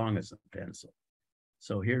as long as a pencil.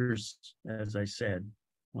 So here's, as I said,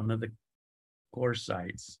 one of the core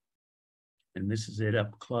sites, and this is it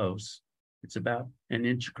up close. It's about 1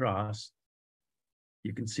 inch across.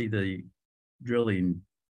 You can see the drilling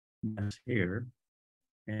here,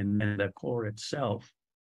 and then the core itself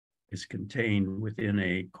is contained within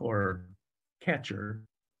a core catcher,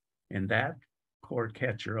 and that core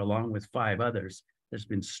catcher, along with 5 others, has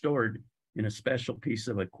been stored in a special piece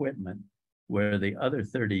of equipment where the other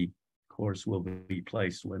 30 cores will be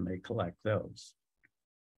placed when they collect those.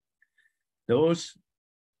 Those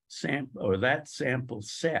that sample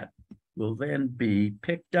set will then be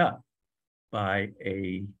picked up by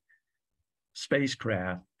a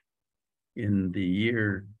spacecraft in the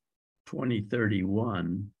year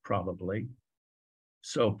 2031, probably.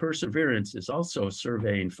 So Perseverance is also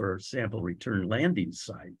surveying for sample return landing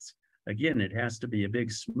sites. Again, it has to be a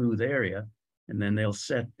big smooth area, and then they'll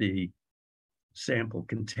set the sample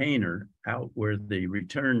container out where the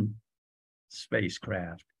return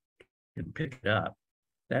spacecraft can pick it up.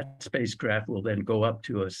 That spacecraft will then go up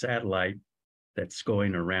to a satellite that's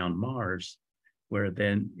going around Mars, where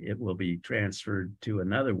then it will be transferred to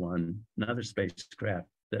another spacecraft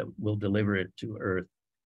that will deliver it to Earth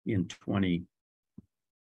in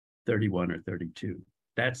 2031 or 32.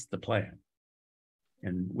 That's the plan.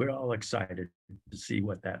 And we're all excited to see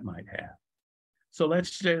what that might have. So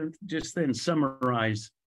let's just then summarize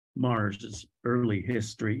Mars's early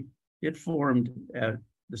history. It formed at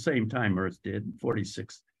the same time Earth did,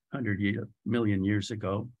 4,600 million years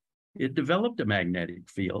ago. It developed a magnetic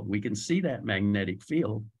field. We can see that magnetic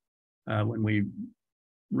field when we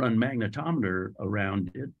run magnetometer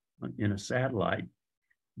around it in a satellite,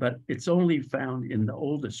 but it's only found in the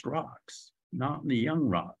oldest rocks, not in the young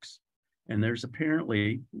rocks. And there's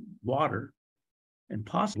apparently water and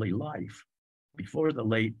possibly life before the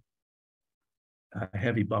late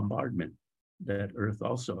heavy bombardment that Earth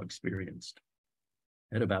also experienced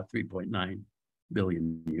at about 3.9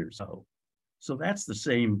 billion years old. So that's the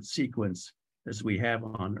same sequence as we have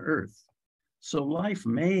on Earth. So life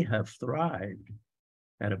may have thrived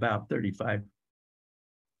at about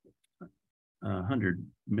 3,500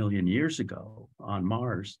 million years ago on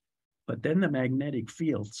Mars, but then the magnetic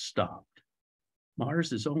field stopped.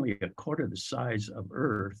 Mars is only a quarter the size of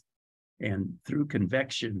Earth, and through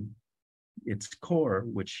convection, its core,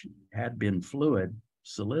 which had been fluid,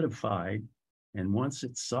 solidified, and once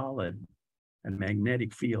it's solid, a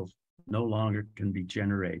magnetic field no longer can be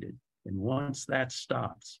generated. And once that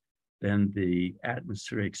stops, then the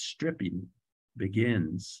atmospheric stripping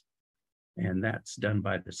begins, and that's done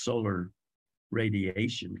by the solar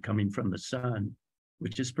radiation coming from the sun,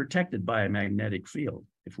 which is protected by a magnetic field.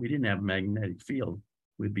 If we didn't have a magnetic field,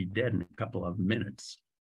 we'd be dead in a couple of minutes.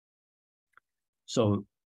 So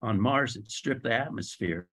on Mars, it stripped the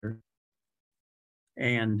atmosphere,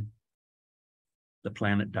 and the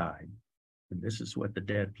planet died. And this is what the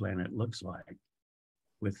dead planet looks like,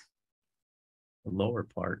 with the lower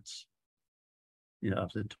parts,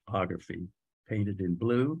 of the topography painted in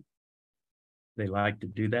blue. They like to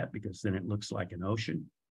do that because then it looks like an ocean.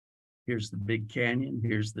 Here's the big canyon.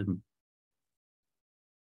 Here's the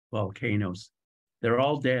volcanoes. They're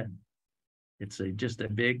all dead. It's just a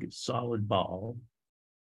big solid ball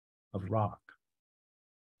of rock.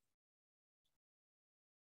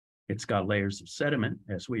 It's got layers of sediment,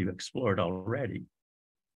 as we've explored already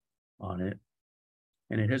on it.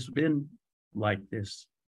 And it has been like this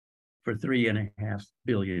for 3.5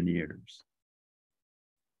 billion years.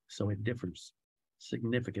 So it differs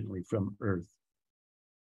significantly from Earth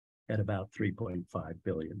at about 3.5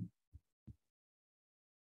 billion.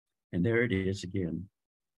 And there it is again,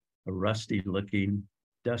 a rusty looking,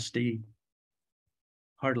 dusty,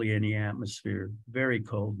 hardly any atmosphere, very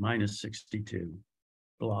cold, -62,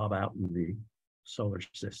 blob out in the solar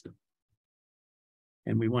system.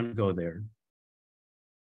 And we want to go there.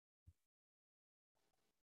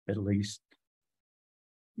 At least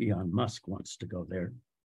Elon Musk wants to go there,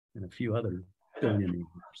 and a few other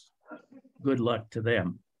billionaires. Good luck to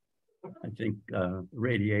them. I think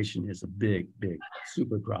radiation is a big, big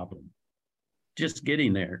super problem. Just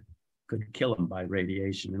getting there could kill them by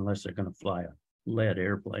radiation unless they're going to fly a lead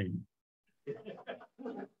airplane.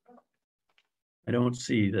 I don't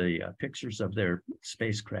see the pictures of their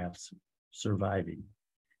spacecrafts surviving.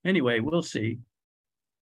 Anyway, we'll see.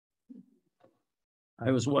 I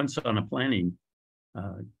was once on a planning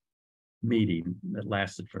meeting that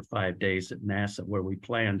lasted for 5 days at NASA, where we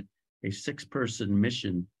planned a 6-person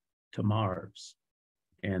mission to Mars.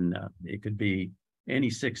 And it could be any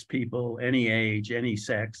 6 people, any age, any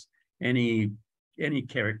sex, any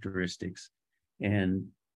characteristics. And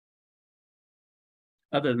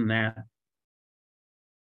other than that,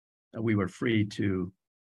 we were free to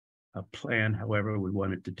plan however we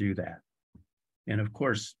wanted to do that. And of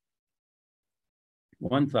course,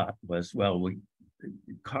 one thought was, well, we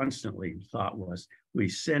constantly thought was, we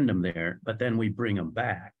send them there, but then we bring them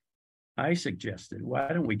back. I suggested, why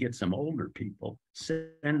don't we get some older people,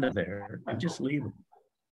 send them there, and just leave them?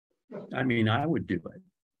 I mean, I would do it,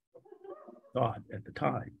 thought at the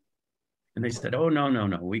time. And they said, oh,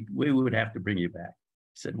 no, we would have to bring you back.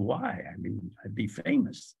 I said, why? I mean, I'd be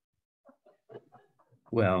famous.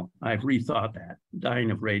 Well, I've rethought that.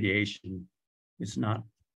 Dying of radiation is not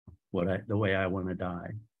the way I want to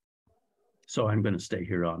die. So I'm going to stay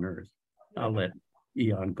here on Earth. I'll let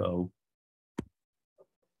Eon go.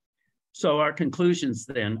 So our conclusions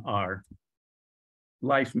then are,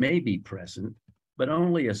 life may be present, but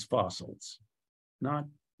only as fossils, not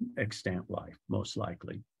extant life, most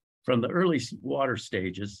likely. From the early water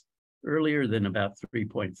stages, earlier than about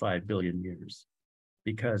 3.5 billion years,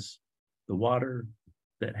 because the water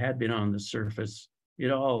that had been on the surface,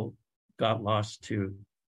 it all got lost to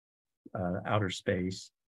outer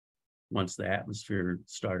space once the atmosphere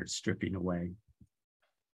started stripping away.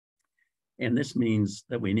 And this means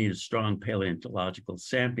that we need a strong paleontological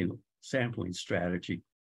sampling strategy,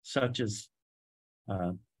 such as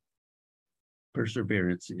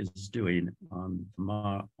Perseverance is doing on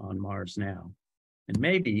Mars now. And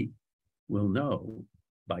maybe we'll know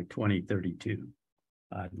by 2032.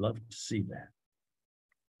 I'd love to see that.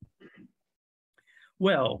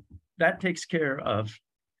 Well, that takes care of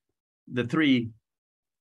the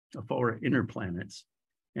 4 inner planets.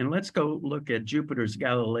 And let's go look at Jupiter's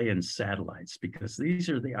Galilean satellites, because these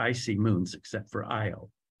are the icy moons except for Io.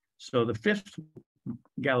 So the 5th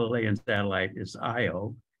Galilean satellite is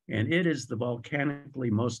Io, and it is the volcanically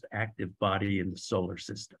most active body in the solar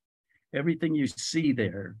system. Everything you see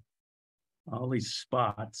there, all these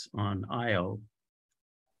spots on Io,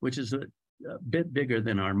 which is a bit bigger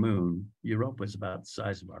than our moon. Europa is about the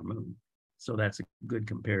size of our moon. So that's a good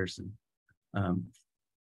comparison.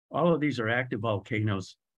 All of these are active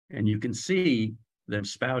volcanoes, and you can see them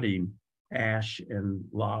spouting ash and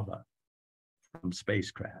lava from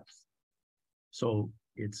spacecrafts. So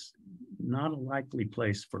it's not a likely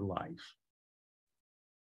place for life.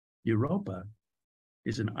 Europa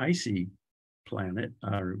is an icy planet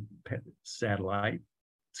or satellite.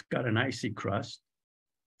 It's got an icy crust.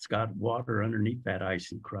 It's got water underneath that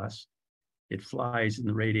icy crust. It flies in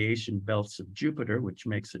the radiation belts of Jupiter, which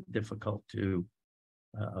makes it difficult to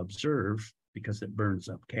observe because it burns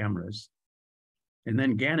up cameras. And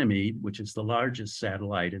then Ganymede, which is the largest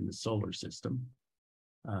satellite in the solar system,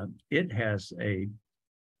 it has a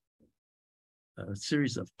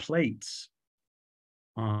series of plates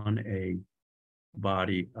on a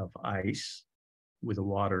body of ice with the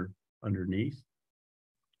water underneath.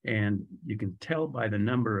 And you can tell by the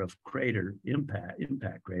number of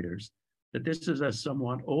impact craters that this is a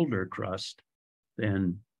somewhat older crust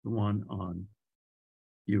than the one on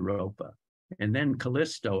Europa. And then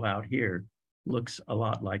Callisto out here looks a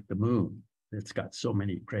lot like the moon. It's got so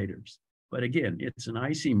many craters. But again, it's an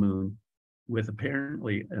icy moon with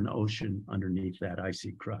apparently an ocean underneath that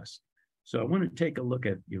icy crust. So I want to take a look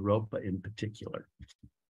at Europa in particular.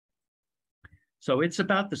 So it's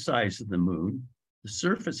about the size of the moon. The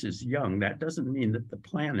surface is young. That doesn't mean that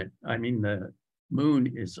the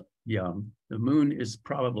moon is young. The moon is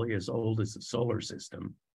probably as old as the solar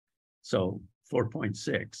system. So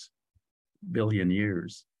 4.6 billion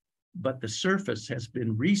years. But the surface has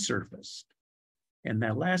been resurfaced. And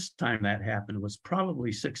the last time that happened was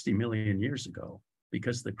probably 60 million years ago,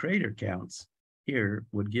 because the crater counts here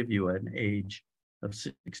would give you an age of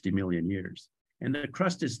 60 million years. And the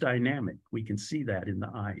crust is dynamic. We can see that in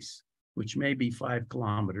the ice, which may be 5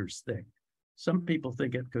 kilometers thick. Some people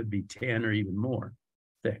think it could be 10 or even more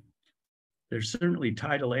thick. There's certainly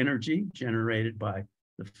tidal energy generated by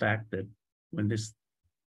the fact that when this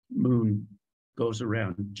moon goes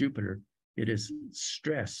around Jupiter, it is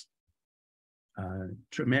stressed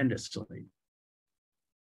tremendously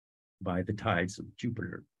by the tides of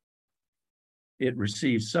Jupiter. It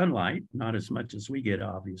receives sunlight, not as much as we get,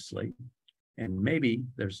 obviously, and maybe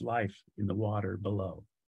there's life in the water below.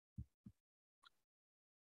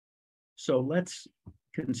 So let's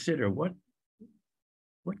consider what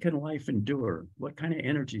can life endure? What kind of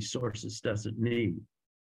energy sources does it need?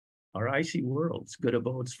 Are icy worlds good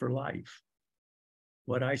abodes for life?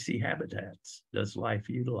 What icy habitats does life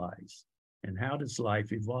utilize? And how does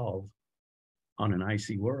life evolve on an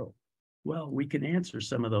icy world? Well, we can answer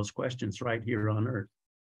some of those questions right here on Earth.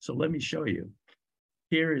 So let me show you.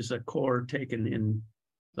 Here is a core taken in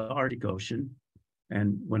the Arctic Ocean.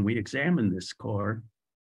 And when we examine this core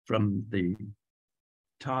from the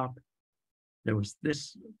top, there was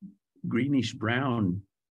this greenish brown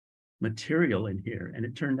material in here. And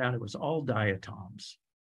it turned out it was all diatoms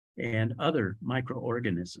and other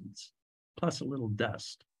microorganisms, plus a little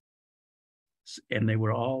dust. And they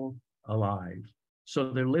were all alive.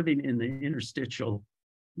 So they're living in the interstitial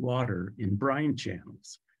water in brine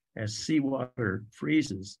channels. As seawater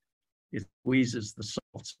freezes, it squeezes the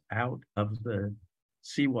salts out of the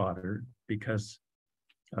seawater because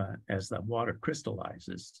as that water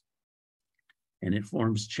crystallizes, and it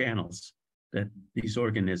forms channels that these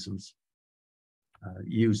organisms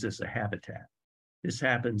use as a habitat. This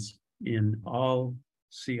happens in all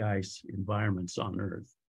sea ice environments on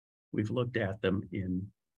Earth. We've looked at them in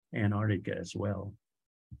Antarctica as well.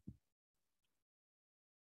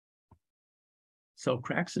 So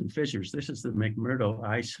cracks and fissures, this is the McMurdo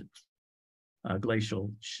ice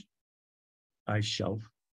glacial ice shelf.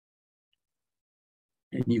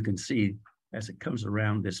 And you can see as it comes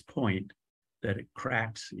around this point that it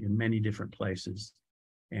cracks in many different places.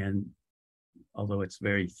 And although it's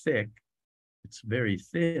very thick, it's very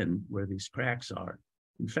thin where these cracks are.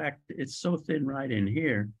 In fact, it's so thin right in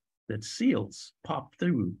here that seals pop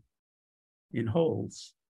through in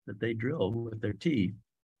holes that they drill with their teeth,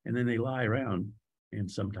 and then they lie around and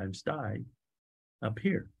sometimes die up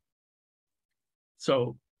here.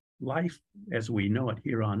 So life as we know it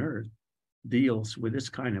here on Earth deals with this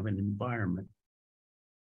kind of an environment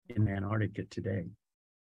in Antarctica today.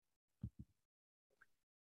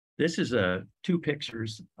 This is two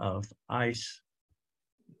pictures of ice,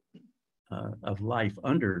 of life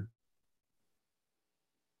under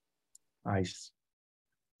ice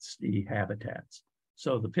sea habitats.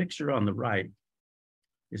 So the picture on the right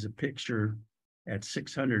is a picture at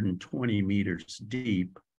 620 meters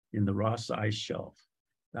deep in the Ross Ice Shelf.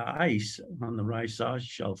 The ice on the Ross Ice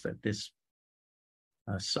Shelf at this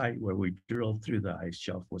site where we drilled through the ice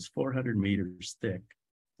shelf was 400 meters thick,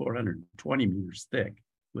 420 meters thick,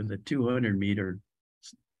 with a 200-meter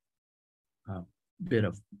bit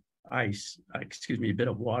of ice, a bit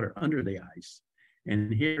of water under the ice.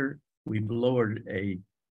 And here we've lowered a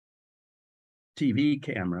TV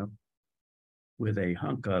camera with a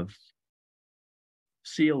hunk of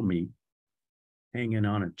seal meat hanging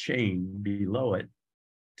on a chain below it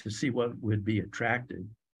to see what would be attracted.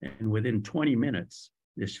 And within 20 minutes,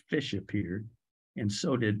 this fish appeared, and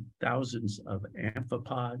so did thousands of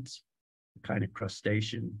amphipods, a kind of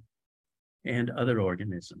crustacean, and other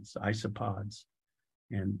organisms, isopods,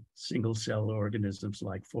 and single-cell organisms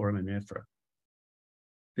like foraminifera.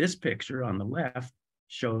 This picture on the left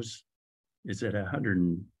shows is at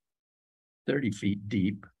 130 feet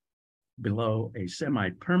deep below a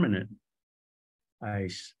semi-permanent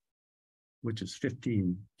ice, which is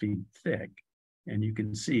 15 feet thick. And you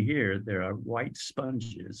can see here, there are white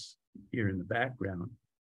sponges here in the background.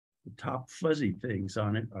 The top fuzzy things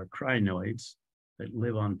on it are crinoids that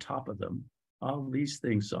live on top of them. All these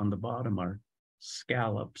things on the bottom are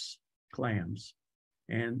scallops, clams.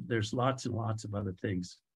 And there's lots and lots of other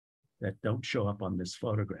things that don't show up on this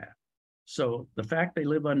photograph. So the fact they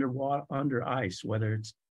live under ice, whether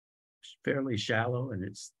it's fairly shallow and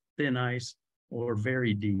it's thin ice or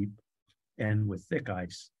very deep and with thick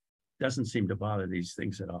ice, doesn't seem to bother these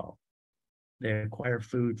things at all. They acquire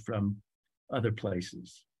food from other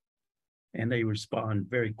places, and they respond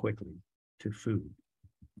very quickly to food.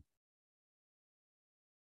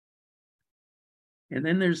 And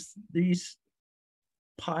then there's these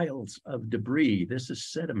piles of debris. This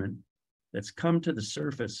is sediment that's come to the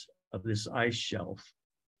surface of this ice shelf.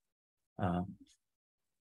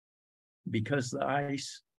 Because the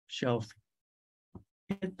ice shelf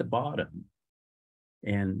hit the bottom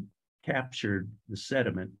and captured the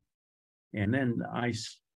sediment, and then the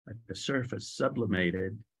ice at the surface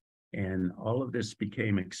sublimated, and all of this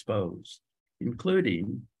became exposed,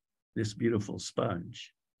 including this beautiful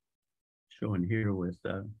sponge, shown here with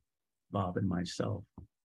Bob and myself.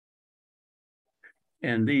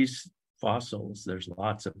 And these fossils, there's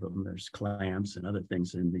lots of them. There's clams and other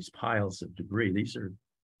things in these piles of debris. These are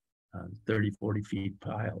 30, 40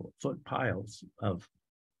 foot piles of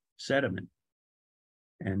sediment,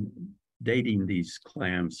 and dating these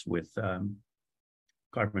clams with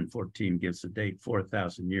carbon-14 gives a date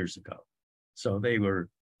 4,000 years ago. So they were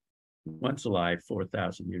once alive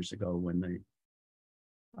 4,000 years ago when the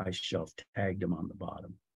ice shelf tagged them on the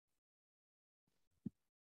bottom.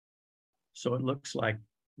 So it looks like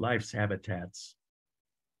life's habitats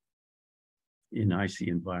in icy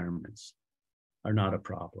environments are not a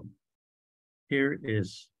problem. Here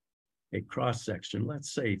is a cross-section,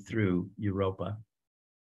 let's say through Europa.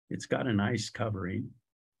 It's got an ice covering,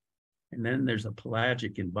 and then there's a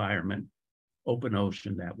pelagic environment, open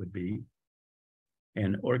ocean that would be,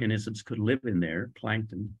 and organisms could live in there,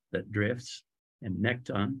 plankton that drifts, and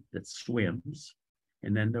nekton that swims.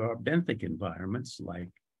 And then there are benthic environments like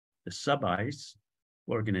the sub-ice.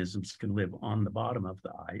 Organisms can live on the bottom of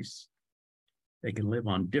the ice. They can live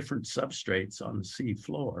on different substrates on the sea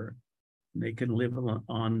floor. And they can live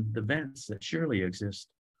on the vents that surely exist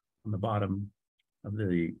on the bottom of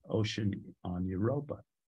the ocean on Europa.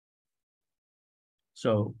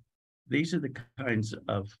 So these are the kinds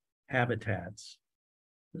of habitats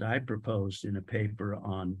that I proposed in a paper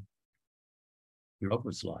on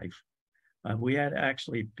Europa's life. We had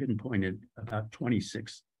actually pinpointed about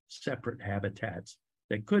 26 separate habitats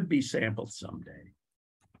that could be sampled someday.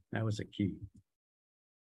 That was a key.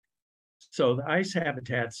 So the ice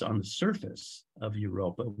habitats on the surface of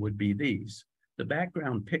Europa would be these. The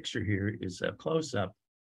background picture here is a close-up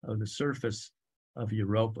of the surface of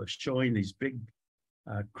Europa, showing these big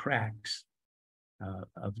cracks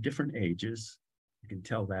of different ages. You can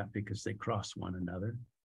tell that because they cross one another.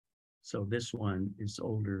 So this one is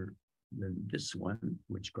older than this one,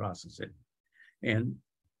 which crosses it. And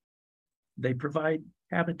they provide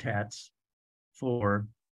habitats for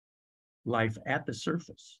life at the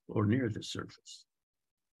surface or near the surface.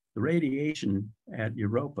 The radiation at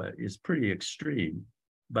Europa is pretty extreme,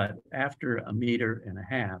 but after 1.5 meters,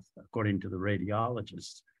 according to the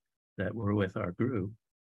radiologists that were with our group,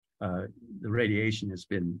 the radiation has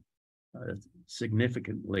been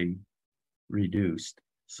significantly reduced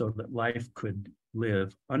so that life could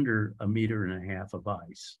live under 1.5 meters of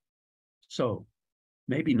ice. So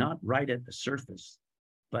maybe not right at the surface,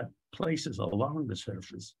 but places along the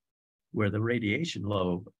surface where the radiation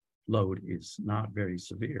load is not very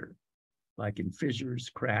severe, like in fissures,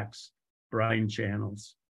 cracks, brine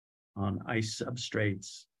channels, on ice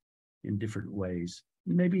substrates in different ways.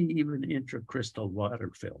 Maybe even intracrystal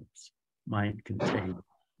water films might contain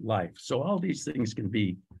life. So all these things can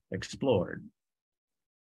be explored.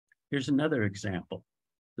 Here's another example.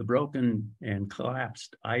 The broken and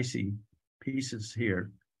collapsed icy pieces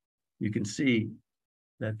here. You can see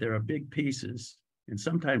that there are big pieces, and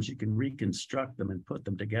sometimes you can reconstruct them and put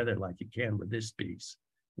them together like you can with this piece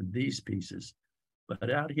and these pieces. But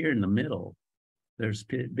out here in the middle, there's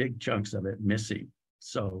big chunks of it missing.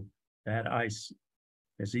 So that ice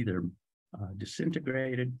has either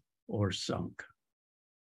disintegrated or sunk.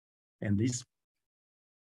 And these,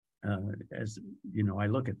 as you know, I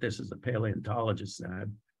look at this as a paleontologist, and I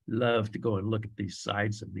love to go and look at these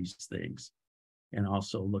sides of these things, and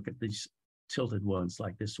also look at these tilted ones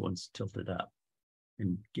like this one's tilted up,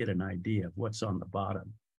 and get an idea of what's on the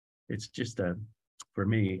bottom. It's just for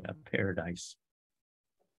me, a paradise.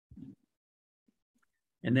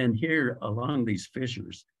 And then here along these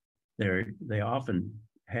fissures, they often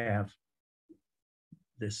have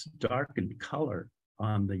this darkened color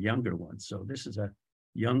on the younger ones. So this is a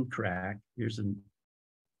young crack. Here's a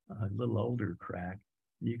little older crack.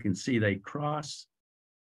 You can see they cross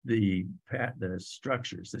the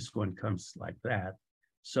structures. This one comes like that.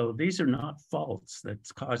 So these are not faults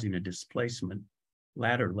that's causing a displacement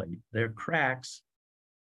laterally. They're cracks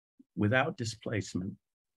without displacement,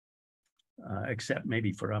 except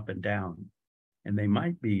maybe for up and down. And they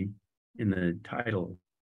might be in the tidal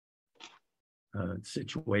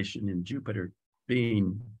situation in Jupiter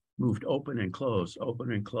being moved open and closed,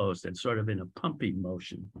 and sort of in a pumping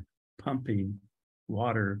motion, pumping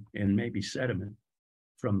water and maybe sediment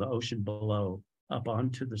from the ocean below up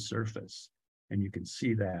onto the surface. And you can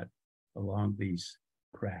see that along these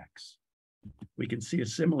cracks. We can see a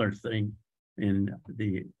similar thing in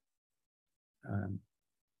the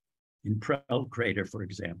in Prell crater, for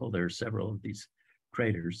example. There are several of these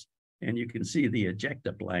craters, and you can see the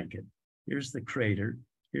ejecta blanket. Here's the crater.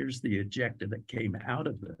 Here's the ejecta that came out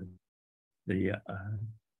of the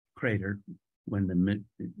crater when the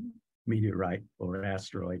meteorite or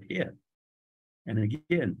asteroid hit. And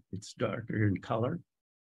again, it's darker in color,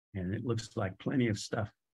 and it looks like plenty of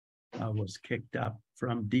stuff was kicked up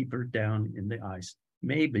from deeper down in the ice,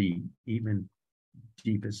 maybe even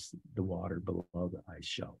deepest the water below the ice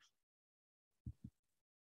shelf.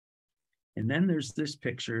 And then there's this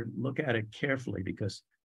picture. Look at it carefully, because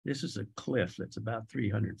this is a cliff that's about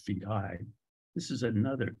 300 feet high. This is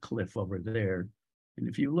another cliff over there. And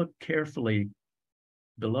if you look carefully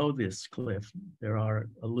below this cliff, there are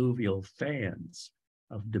alluvial fans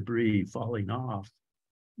of debris falling off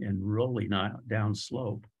and rolling down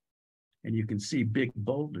slope. And you can see big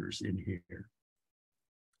boulders in here.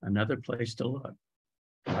 Another place to look.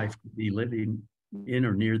 Life could be living in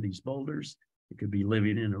or near these boulders. It could be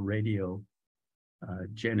living in a radiogenic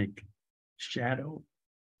shadow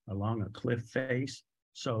along a cliff face.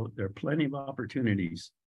 So there are plenty of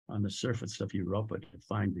opportunities on the surface of Europa to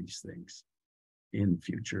find these things in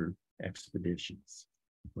future expeditions,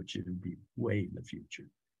 which would be way in the future.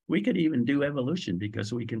 We could even do evolution,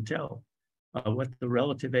 because we can tell what the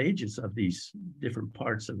relative ages of these different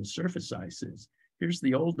parts of the surface ice is. Here's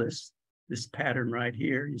the oldest, this pattern right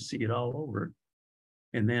here, you see it all over.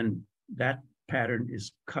 And then that pattern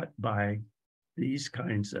is cut by these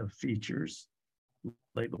kinds of features,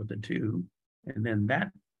 labeled the 2. And then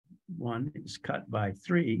that one is cut by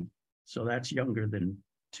 3, so that's younger than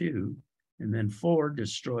 2. And then 4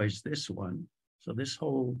 destroys this one. So this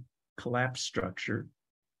whole collapse structure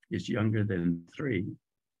is younger than 3.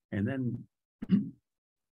 And then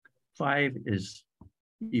 5 is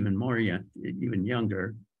even more young, even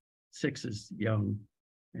younger. 6 is young,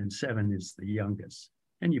 and 7 is the youngest.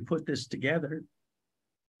 And you put this together,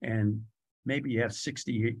 and maybe you have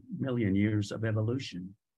 68 million years of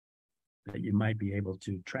evolution that you might be able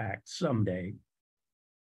to track someday.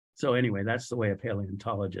 So anyway, that's the way a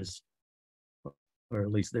paleontologist, or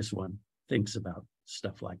at least this one, thinks about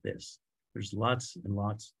stuff like this. There's lots and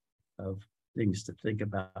lots of things to think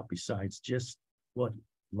about besides just what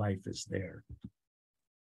life is there.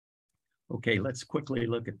 Okay, let's quickly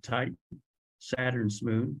look at Titan, Saturn's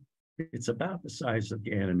moon. It's about the size of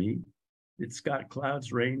Ganymede. It's got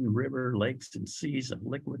clouds, rain, river, lakes, and seas of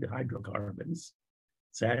liquid hydrocarbons.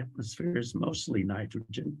 Its atmosphere is mostly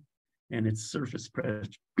nitrogen, and its surface pressure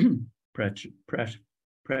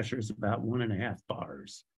is about 1.5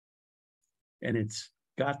 bars. And it's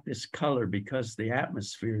got this color because the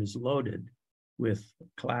atmosphere is loaded with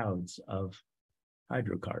clouds of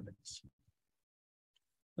hydrocarbons.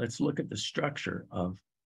 Let's look at the structure of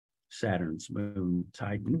Saturn's moon,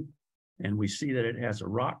 Titan, and we see that it has a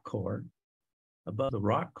rock core. Above the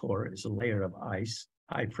rock core is a layer of ice,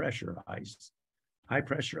 high pressure ice. High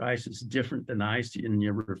pressure ice is different than ice in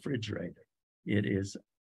your refrigerator. It is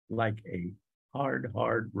like a hard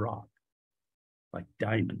rock, like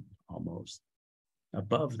diamond almost.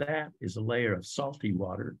 Above that is a layer of salty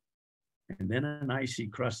water, and then an icy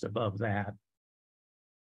crust above that,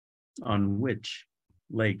 on which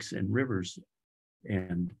lakes and rivers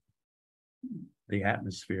and the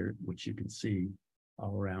atmosphere, which you can see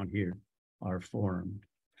all around here, are formed.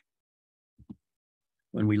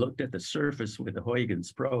 When we looked at the surface with the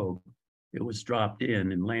Huygens probe, it was dropped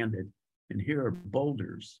in and landed, and here are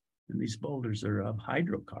boulders, and these boulders are of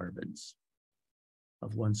hydrocarbons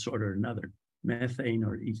of one sort or another, methane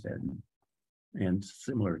or ethane, and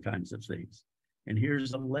similar kinds of things. And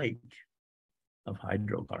here's a lake of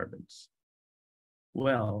hydrocarbons.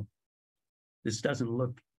 Well, this doesn't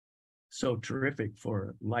look so terrific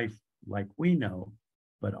for life like we know,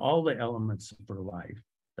 but all the elements for life,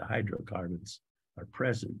 the hydrocarbons, are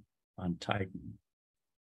present on Titan.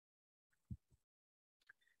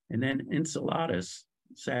 And then Enceladus,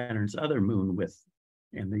 Saturn's other moon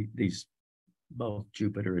and these both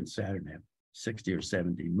Jupiter and Saturn have 60 or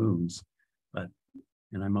 70 moons,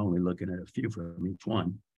 and I'm only looking at a few from each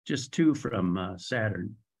one, just 2 from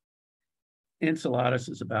Saturn. Enceladus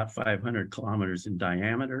is about 500 kilometers in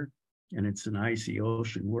diameter, and it's an icy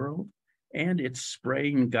ocean world, and it's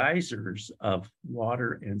spraying geysers of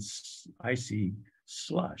water and icy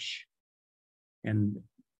slush. And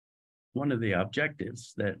one of the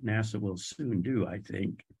objectives that NASA will soon do, I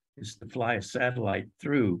think, is to fly a satellite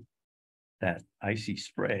through that icy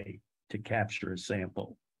spray to capture a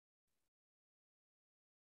sample.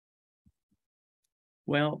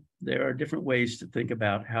 Well, there are different ways to think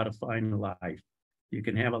about how to find life. You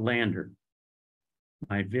can have a lander.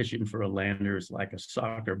 My vision for a lander is like a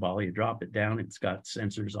soccer ball. You drop it down, it's got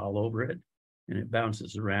sensors all over it, and it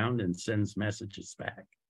bounces around and sends messages back.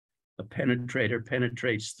 A penetrator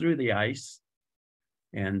penetrates through the ice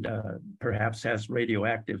and perhaps has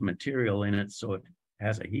radioactive material in it, so it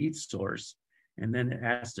has a heat source, and then it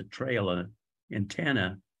has to trail an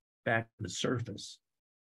antenna back to the surface.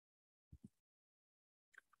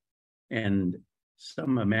 And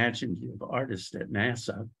some imaginative artist at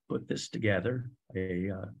NASA put this together,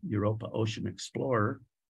 a Europa Ocean Explorer.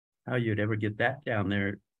 How you'd ever get that down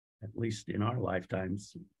there, at least in our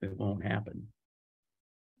lifetimes, it won't happen.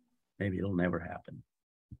 Maybe it'll never happen.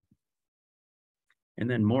 And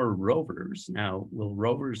then more rovers. Now, will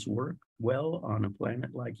rovers work well on a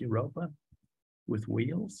planet like Europa with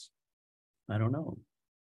wheels? I don't know.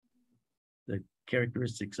 The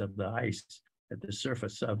characteristics of the ice at the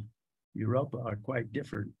surface of Europa are quite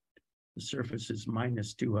different. The surface is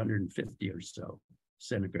minus 250 or so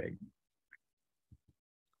centigrade.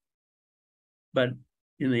 But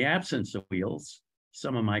in the absence of wheels,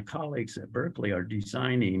 some of my colleagues at Berkeley are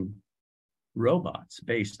designing robots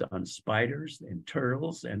based on spiders and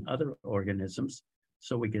turtles and other organisms.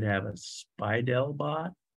 So we could have a spidel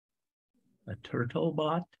bot, a turtle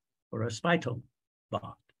bot, or a spital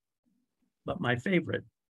bot. But my favorite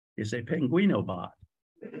is a penguino bot.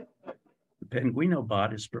 The penguino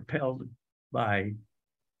bot is propelled by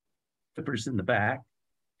flippers in the back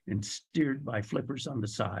and steered by flippers on the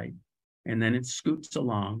side. And then it scoots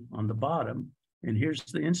along on the bottom. And here's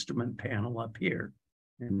the instrument panel up here,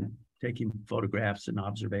 and taking photographs and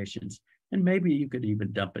observations. And maybe you could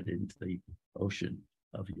even dump it into the ocean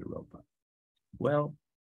of Europa. Well,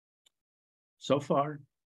 so far,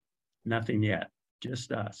 nothing yet,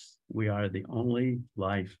 just us. We are the only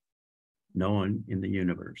life known in the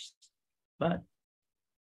universe. But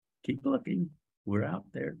keep looking, we're out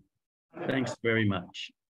there. Thanks very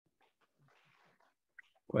much.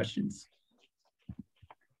 Questions?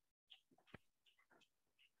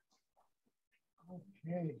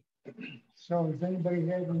 Okay. So does anybody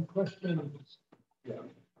have any questions? Yeah.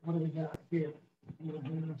 What do we got here?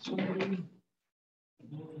 Somebody.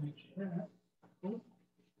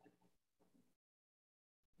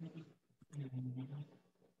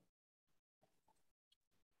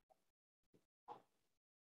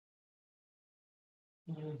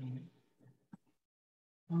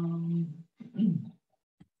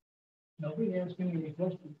 Nobody asking any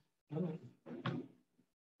questions.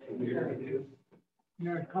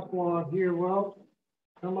 There are a couple of here. Well,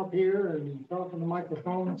 come up here and talk on the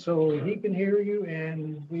microphone so he can hear you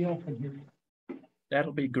and we all can hear you.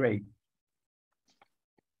 That'll be great.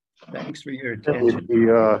 Thanks for your attention.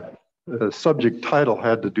 The subject title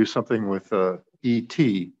had to do something with ET.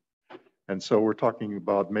 And so we're talking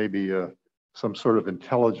about maybe some sort of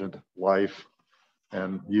intelligent life.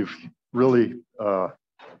 And you've really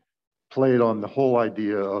played on the whole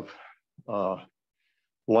idea of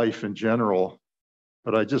life in general.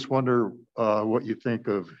 But I just wonder what you think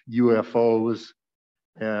of UFOs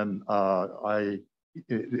and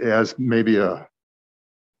as maybe a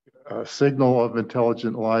signal of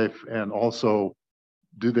intelligent life, and also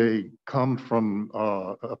do they come from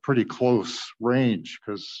a pretty close range?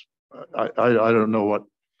 Because I don't know what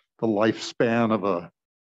the lifespan of a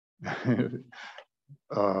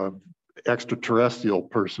extraterrestrial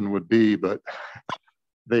person would be, but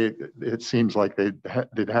it seems like they'd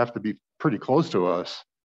have to be pretty close to us,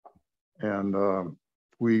 and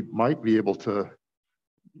we might be able to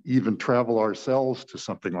even travel ourselves to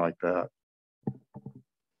something like that.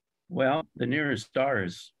 Well, the nearest star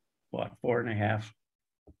is what, 4.5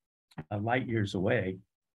 light years away,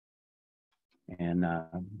 and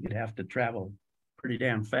you'd have to travel pretty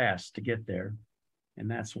damn fast to get there, and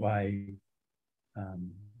that's why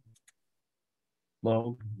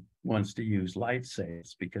Loeb wants to use light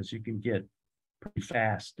sails, because you can get pretty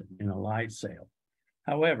fast in a light sail.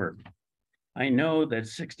 However, I know that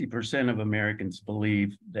 60% of Americans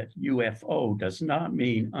believe that UFO does not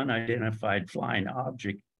mean unidentified flying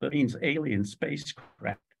object, but means alien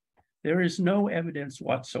spacecraft. There is no evidence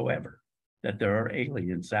whatsoever that there are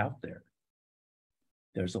aliens out there.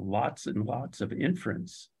 There's lots and lots of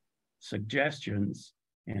inference, suggestions,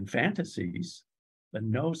 and fantasies, but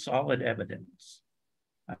no solid evidence.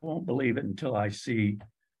 I won't believe it until I see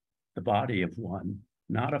the body of one,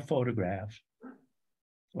 not a photograph,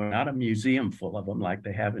 or not a museum full of them like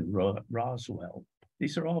they have in Roswell.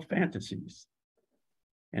 These are all fantasies.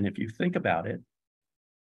 And if you think about it,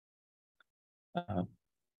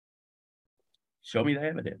 show me the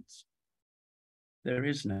evidence. There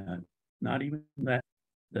is none, not even that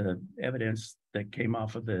the evidence that came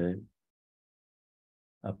off of the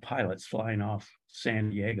pilots flying off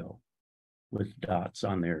San Diego with dots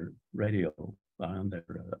on their radio, on their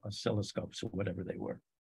oscilloscopes or whatever they were.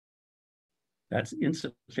 That's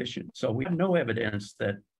insufficient. So we have no evidence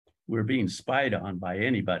that we're being spied on by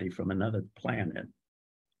anybody from another planet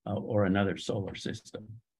or another solar system.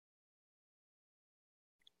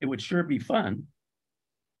 It would sure be fun.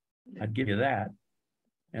 I'd give you that.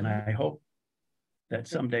 And I hope that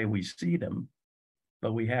someday we see them,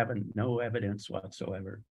 but we haven't, no evidence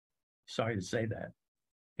whatsoever. Sorry to say that.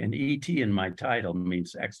 And ET in my title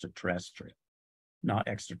means extraterrestrial, not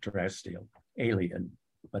extraterrestrial, alien,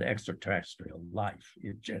 but extraterrestrial life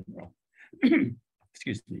in general.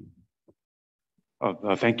 Excuse me.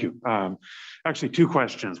 Oh, thank you. Actually, two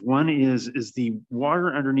questions. One is the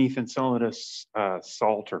water underneath Enceladus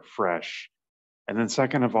salt or fresh? And then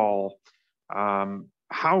second of all,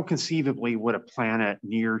 how conceivably would a planet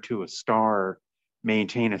near to a star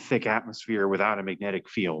maintain a thick atmosphere without a magnetic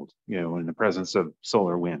field, you know, in the presence of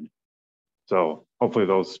solar wind? So hopefully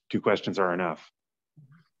those two questions are enough.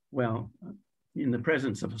 Well, in the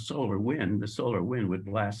presence of a solar wind, the solar wind would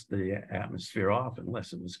blast the atmosphere off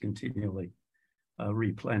unless it was continually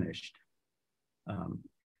replenished.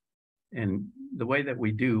 And the way that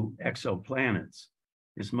we do exoplanets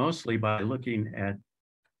is mostly by looking at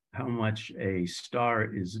how much a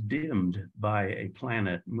star is dimmed by a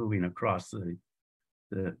planet moving across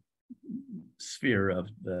the sphere of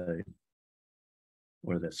the,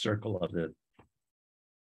 or the circle of the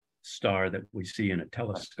star that we see in a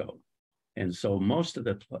telescope. And so most of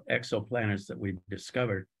the exoplanets that we've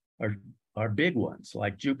discovered are big ones,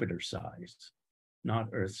 like Jupiter size, not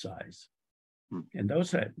Earth size. And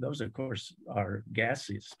those of course are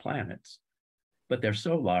gaseous planets, but they're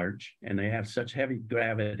so large and they have such heavy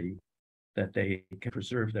gravity that they can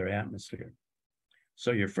preserve their atmosphere.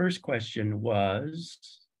 So your first question was?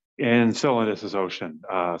 Enceladus ocean,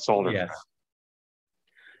 solar. Yes.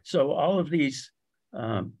 So all of these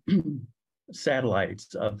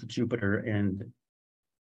satellites of Jupiter and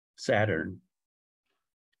Saturn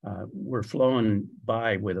were flown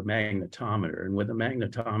by with a magnetometer. And with the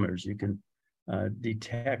magnetometers, you can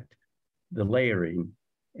detect the layering,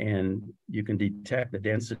 and you can detect the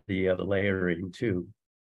density of the layering too.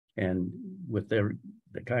 And with the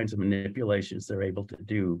kinds of manipulations they're able to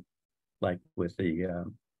do, like with the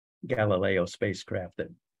Galileo spacecraft that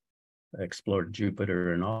explored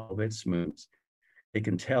Jupiter and all of its moons, they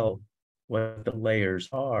can tell what the layers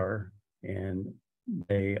are, and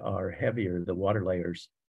they are heavier, the water layers,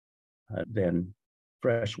 than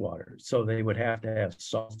fresh water. So they would have to have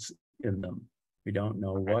salts in them. We don't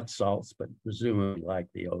know what salts, but presumably like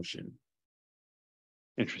the ocean.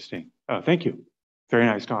 Interesting. Thank you. Very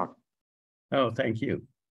nice talk. Oh, thank you.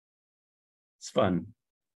 It's fun.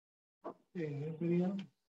 Okay, anybody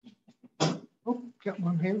else? Oh, got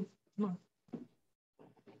one here. Come on.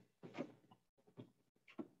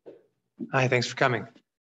 Hi, thanks for coming.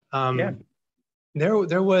 Yeah.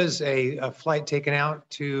 There was a flight taken out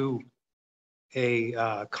to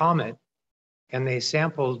a comet, and they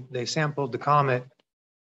sampled the comet,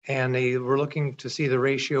 and they were looking to see the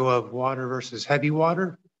ratio of water versus heavy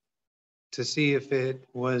water to see if it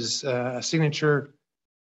was a signature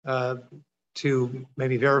to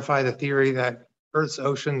maybe verify the theory that Earth's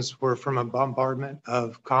oceans were from a bombardment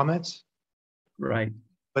of comets. Right.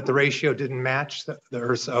 But the ratio didn't match the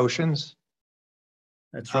Earth's oceans.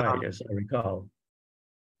 That's right, as I recall.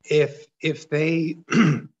 If they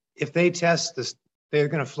if they test this, they're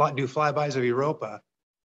going to do flybys of Europa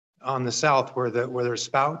on the south where there's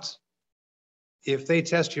spouts. If they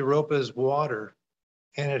test Europa's water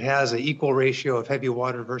and it has an equal ratio of heavy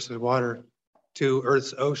water versus water to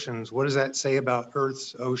Earth's oceans, what does that say about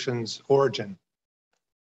Earth's oceans origin?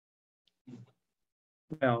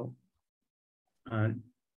 Well,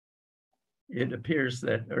 it appears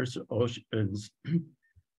that Earth's oceans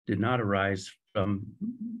did not arise from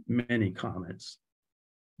many comets,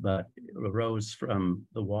 but arose from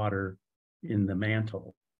the water in the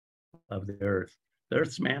mantle of the Earth. The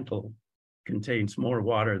Earth's mantle contains more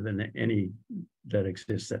water than any that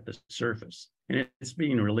exists at the surface, and it's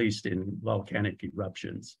being released in volcanic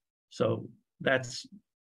eruptions. So that's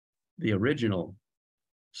the original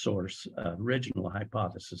source, original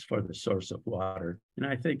hypothesis for the source of water, and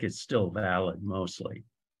I think it's still valid mostly.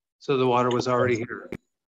 So the water was already here.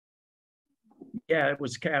 Yeah, it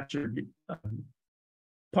was captured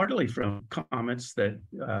partly from comets that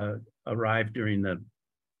arrived during the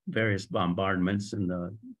various bombardments and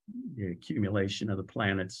the accumulation of the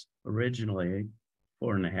planets originally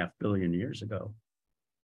 4.5 billion years ago.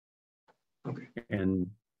 Okay. And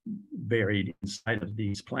buried inside of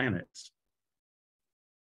these planets.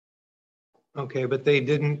 Okay, but they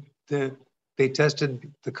didn't, they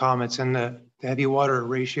tested the comets and the heavy water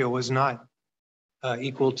ratio was not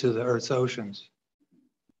equal to the Earth's oceans.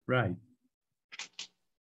 Right.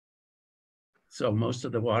 So most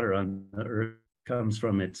of the water on the Earth comes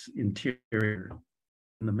from its interior,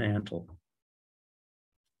 in the mantle.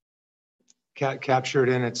 Captured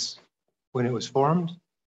in its, when it was formed?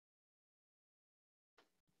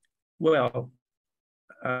 Well,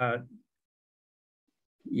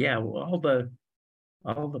 yeah, all the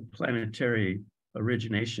planetary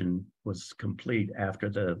origination was complete after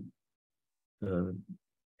the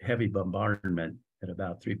heavy bombardment at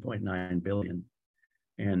about 3.9 billion.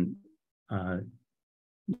 And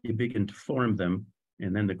you begin to form them,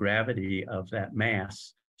 and then the gravity of that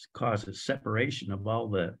mass causes separation of all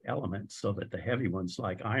the elements so that the heavy ones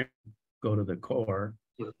like iron go to the core.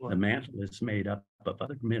 The mantle is made up of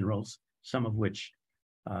other minerals, some of which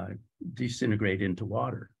disintegrate into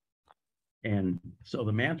water. And so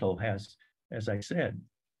the mantle has, as I said,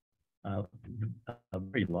 a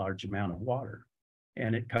very large amount of water,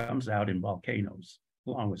 and it comes out in volcanoes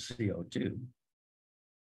along with CO2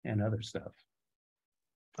 and other stuff.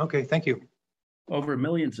 Okay, thank you. Over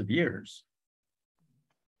millions of years.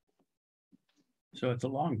 So it's a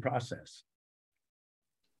long process.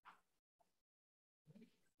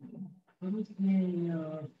 Any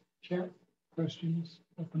chat questions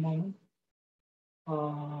at the moment?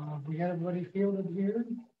 We got everybody fielded here.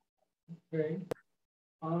 Okay.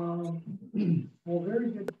 Well,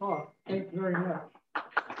 very good talk. Thank you very much.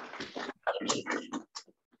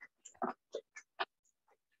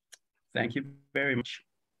 Thank you very much.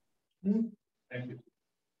 Thank you.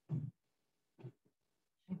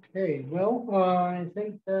 Okay, well, I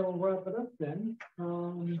think that'll wrap it up then.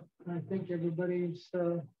 I think everybody's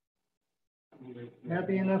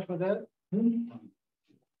happy enough with that.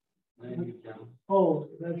 Oh,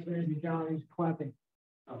 that's Randy John, he's clapping.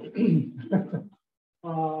 I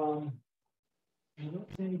don't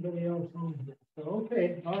see anybody else on here. So,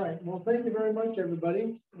 okay, all right. Well, thank you very much,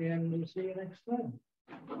 everybody, and we'll see you next time.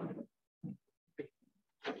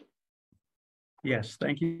 Yes,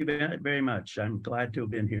 thank you very much. I'm glad to have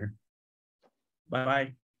been here.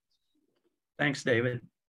 Bye-bye. Thanks, David.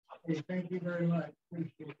 Okay, thank you very much.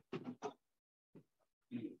 Appreciate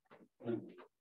it.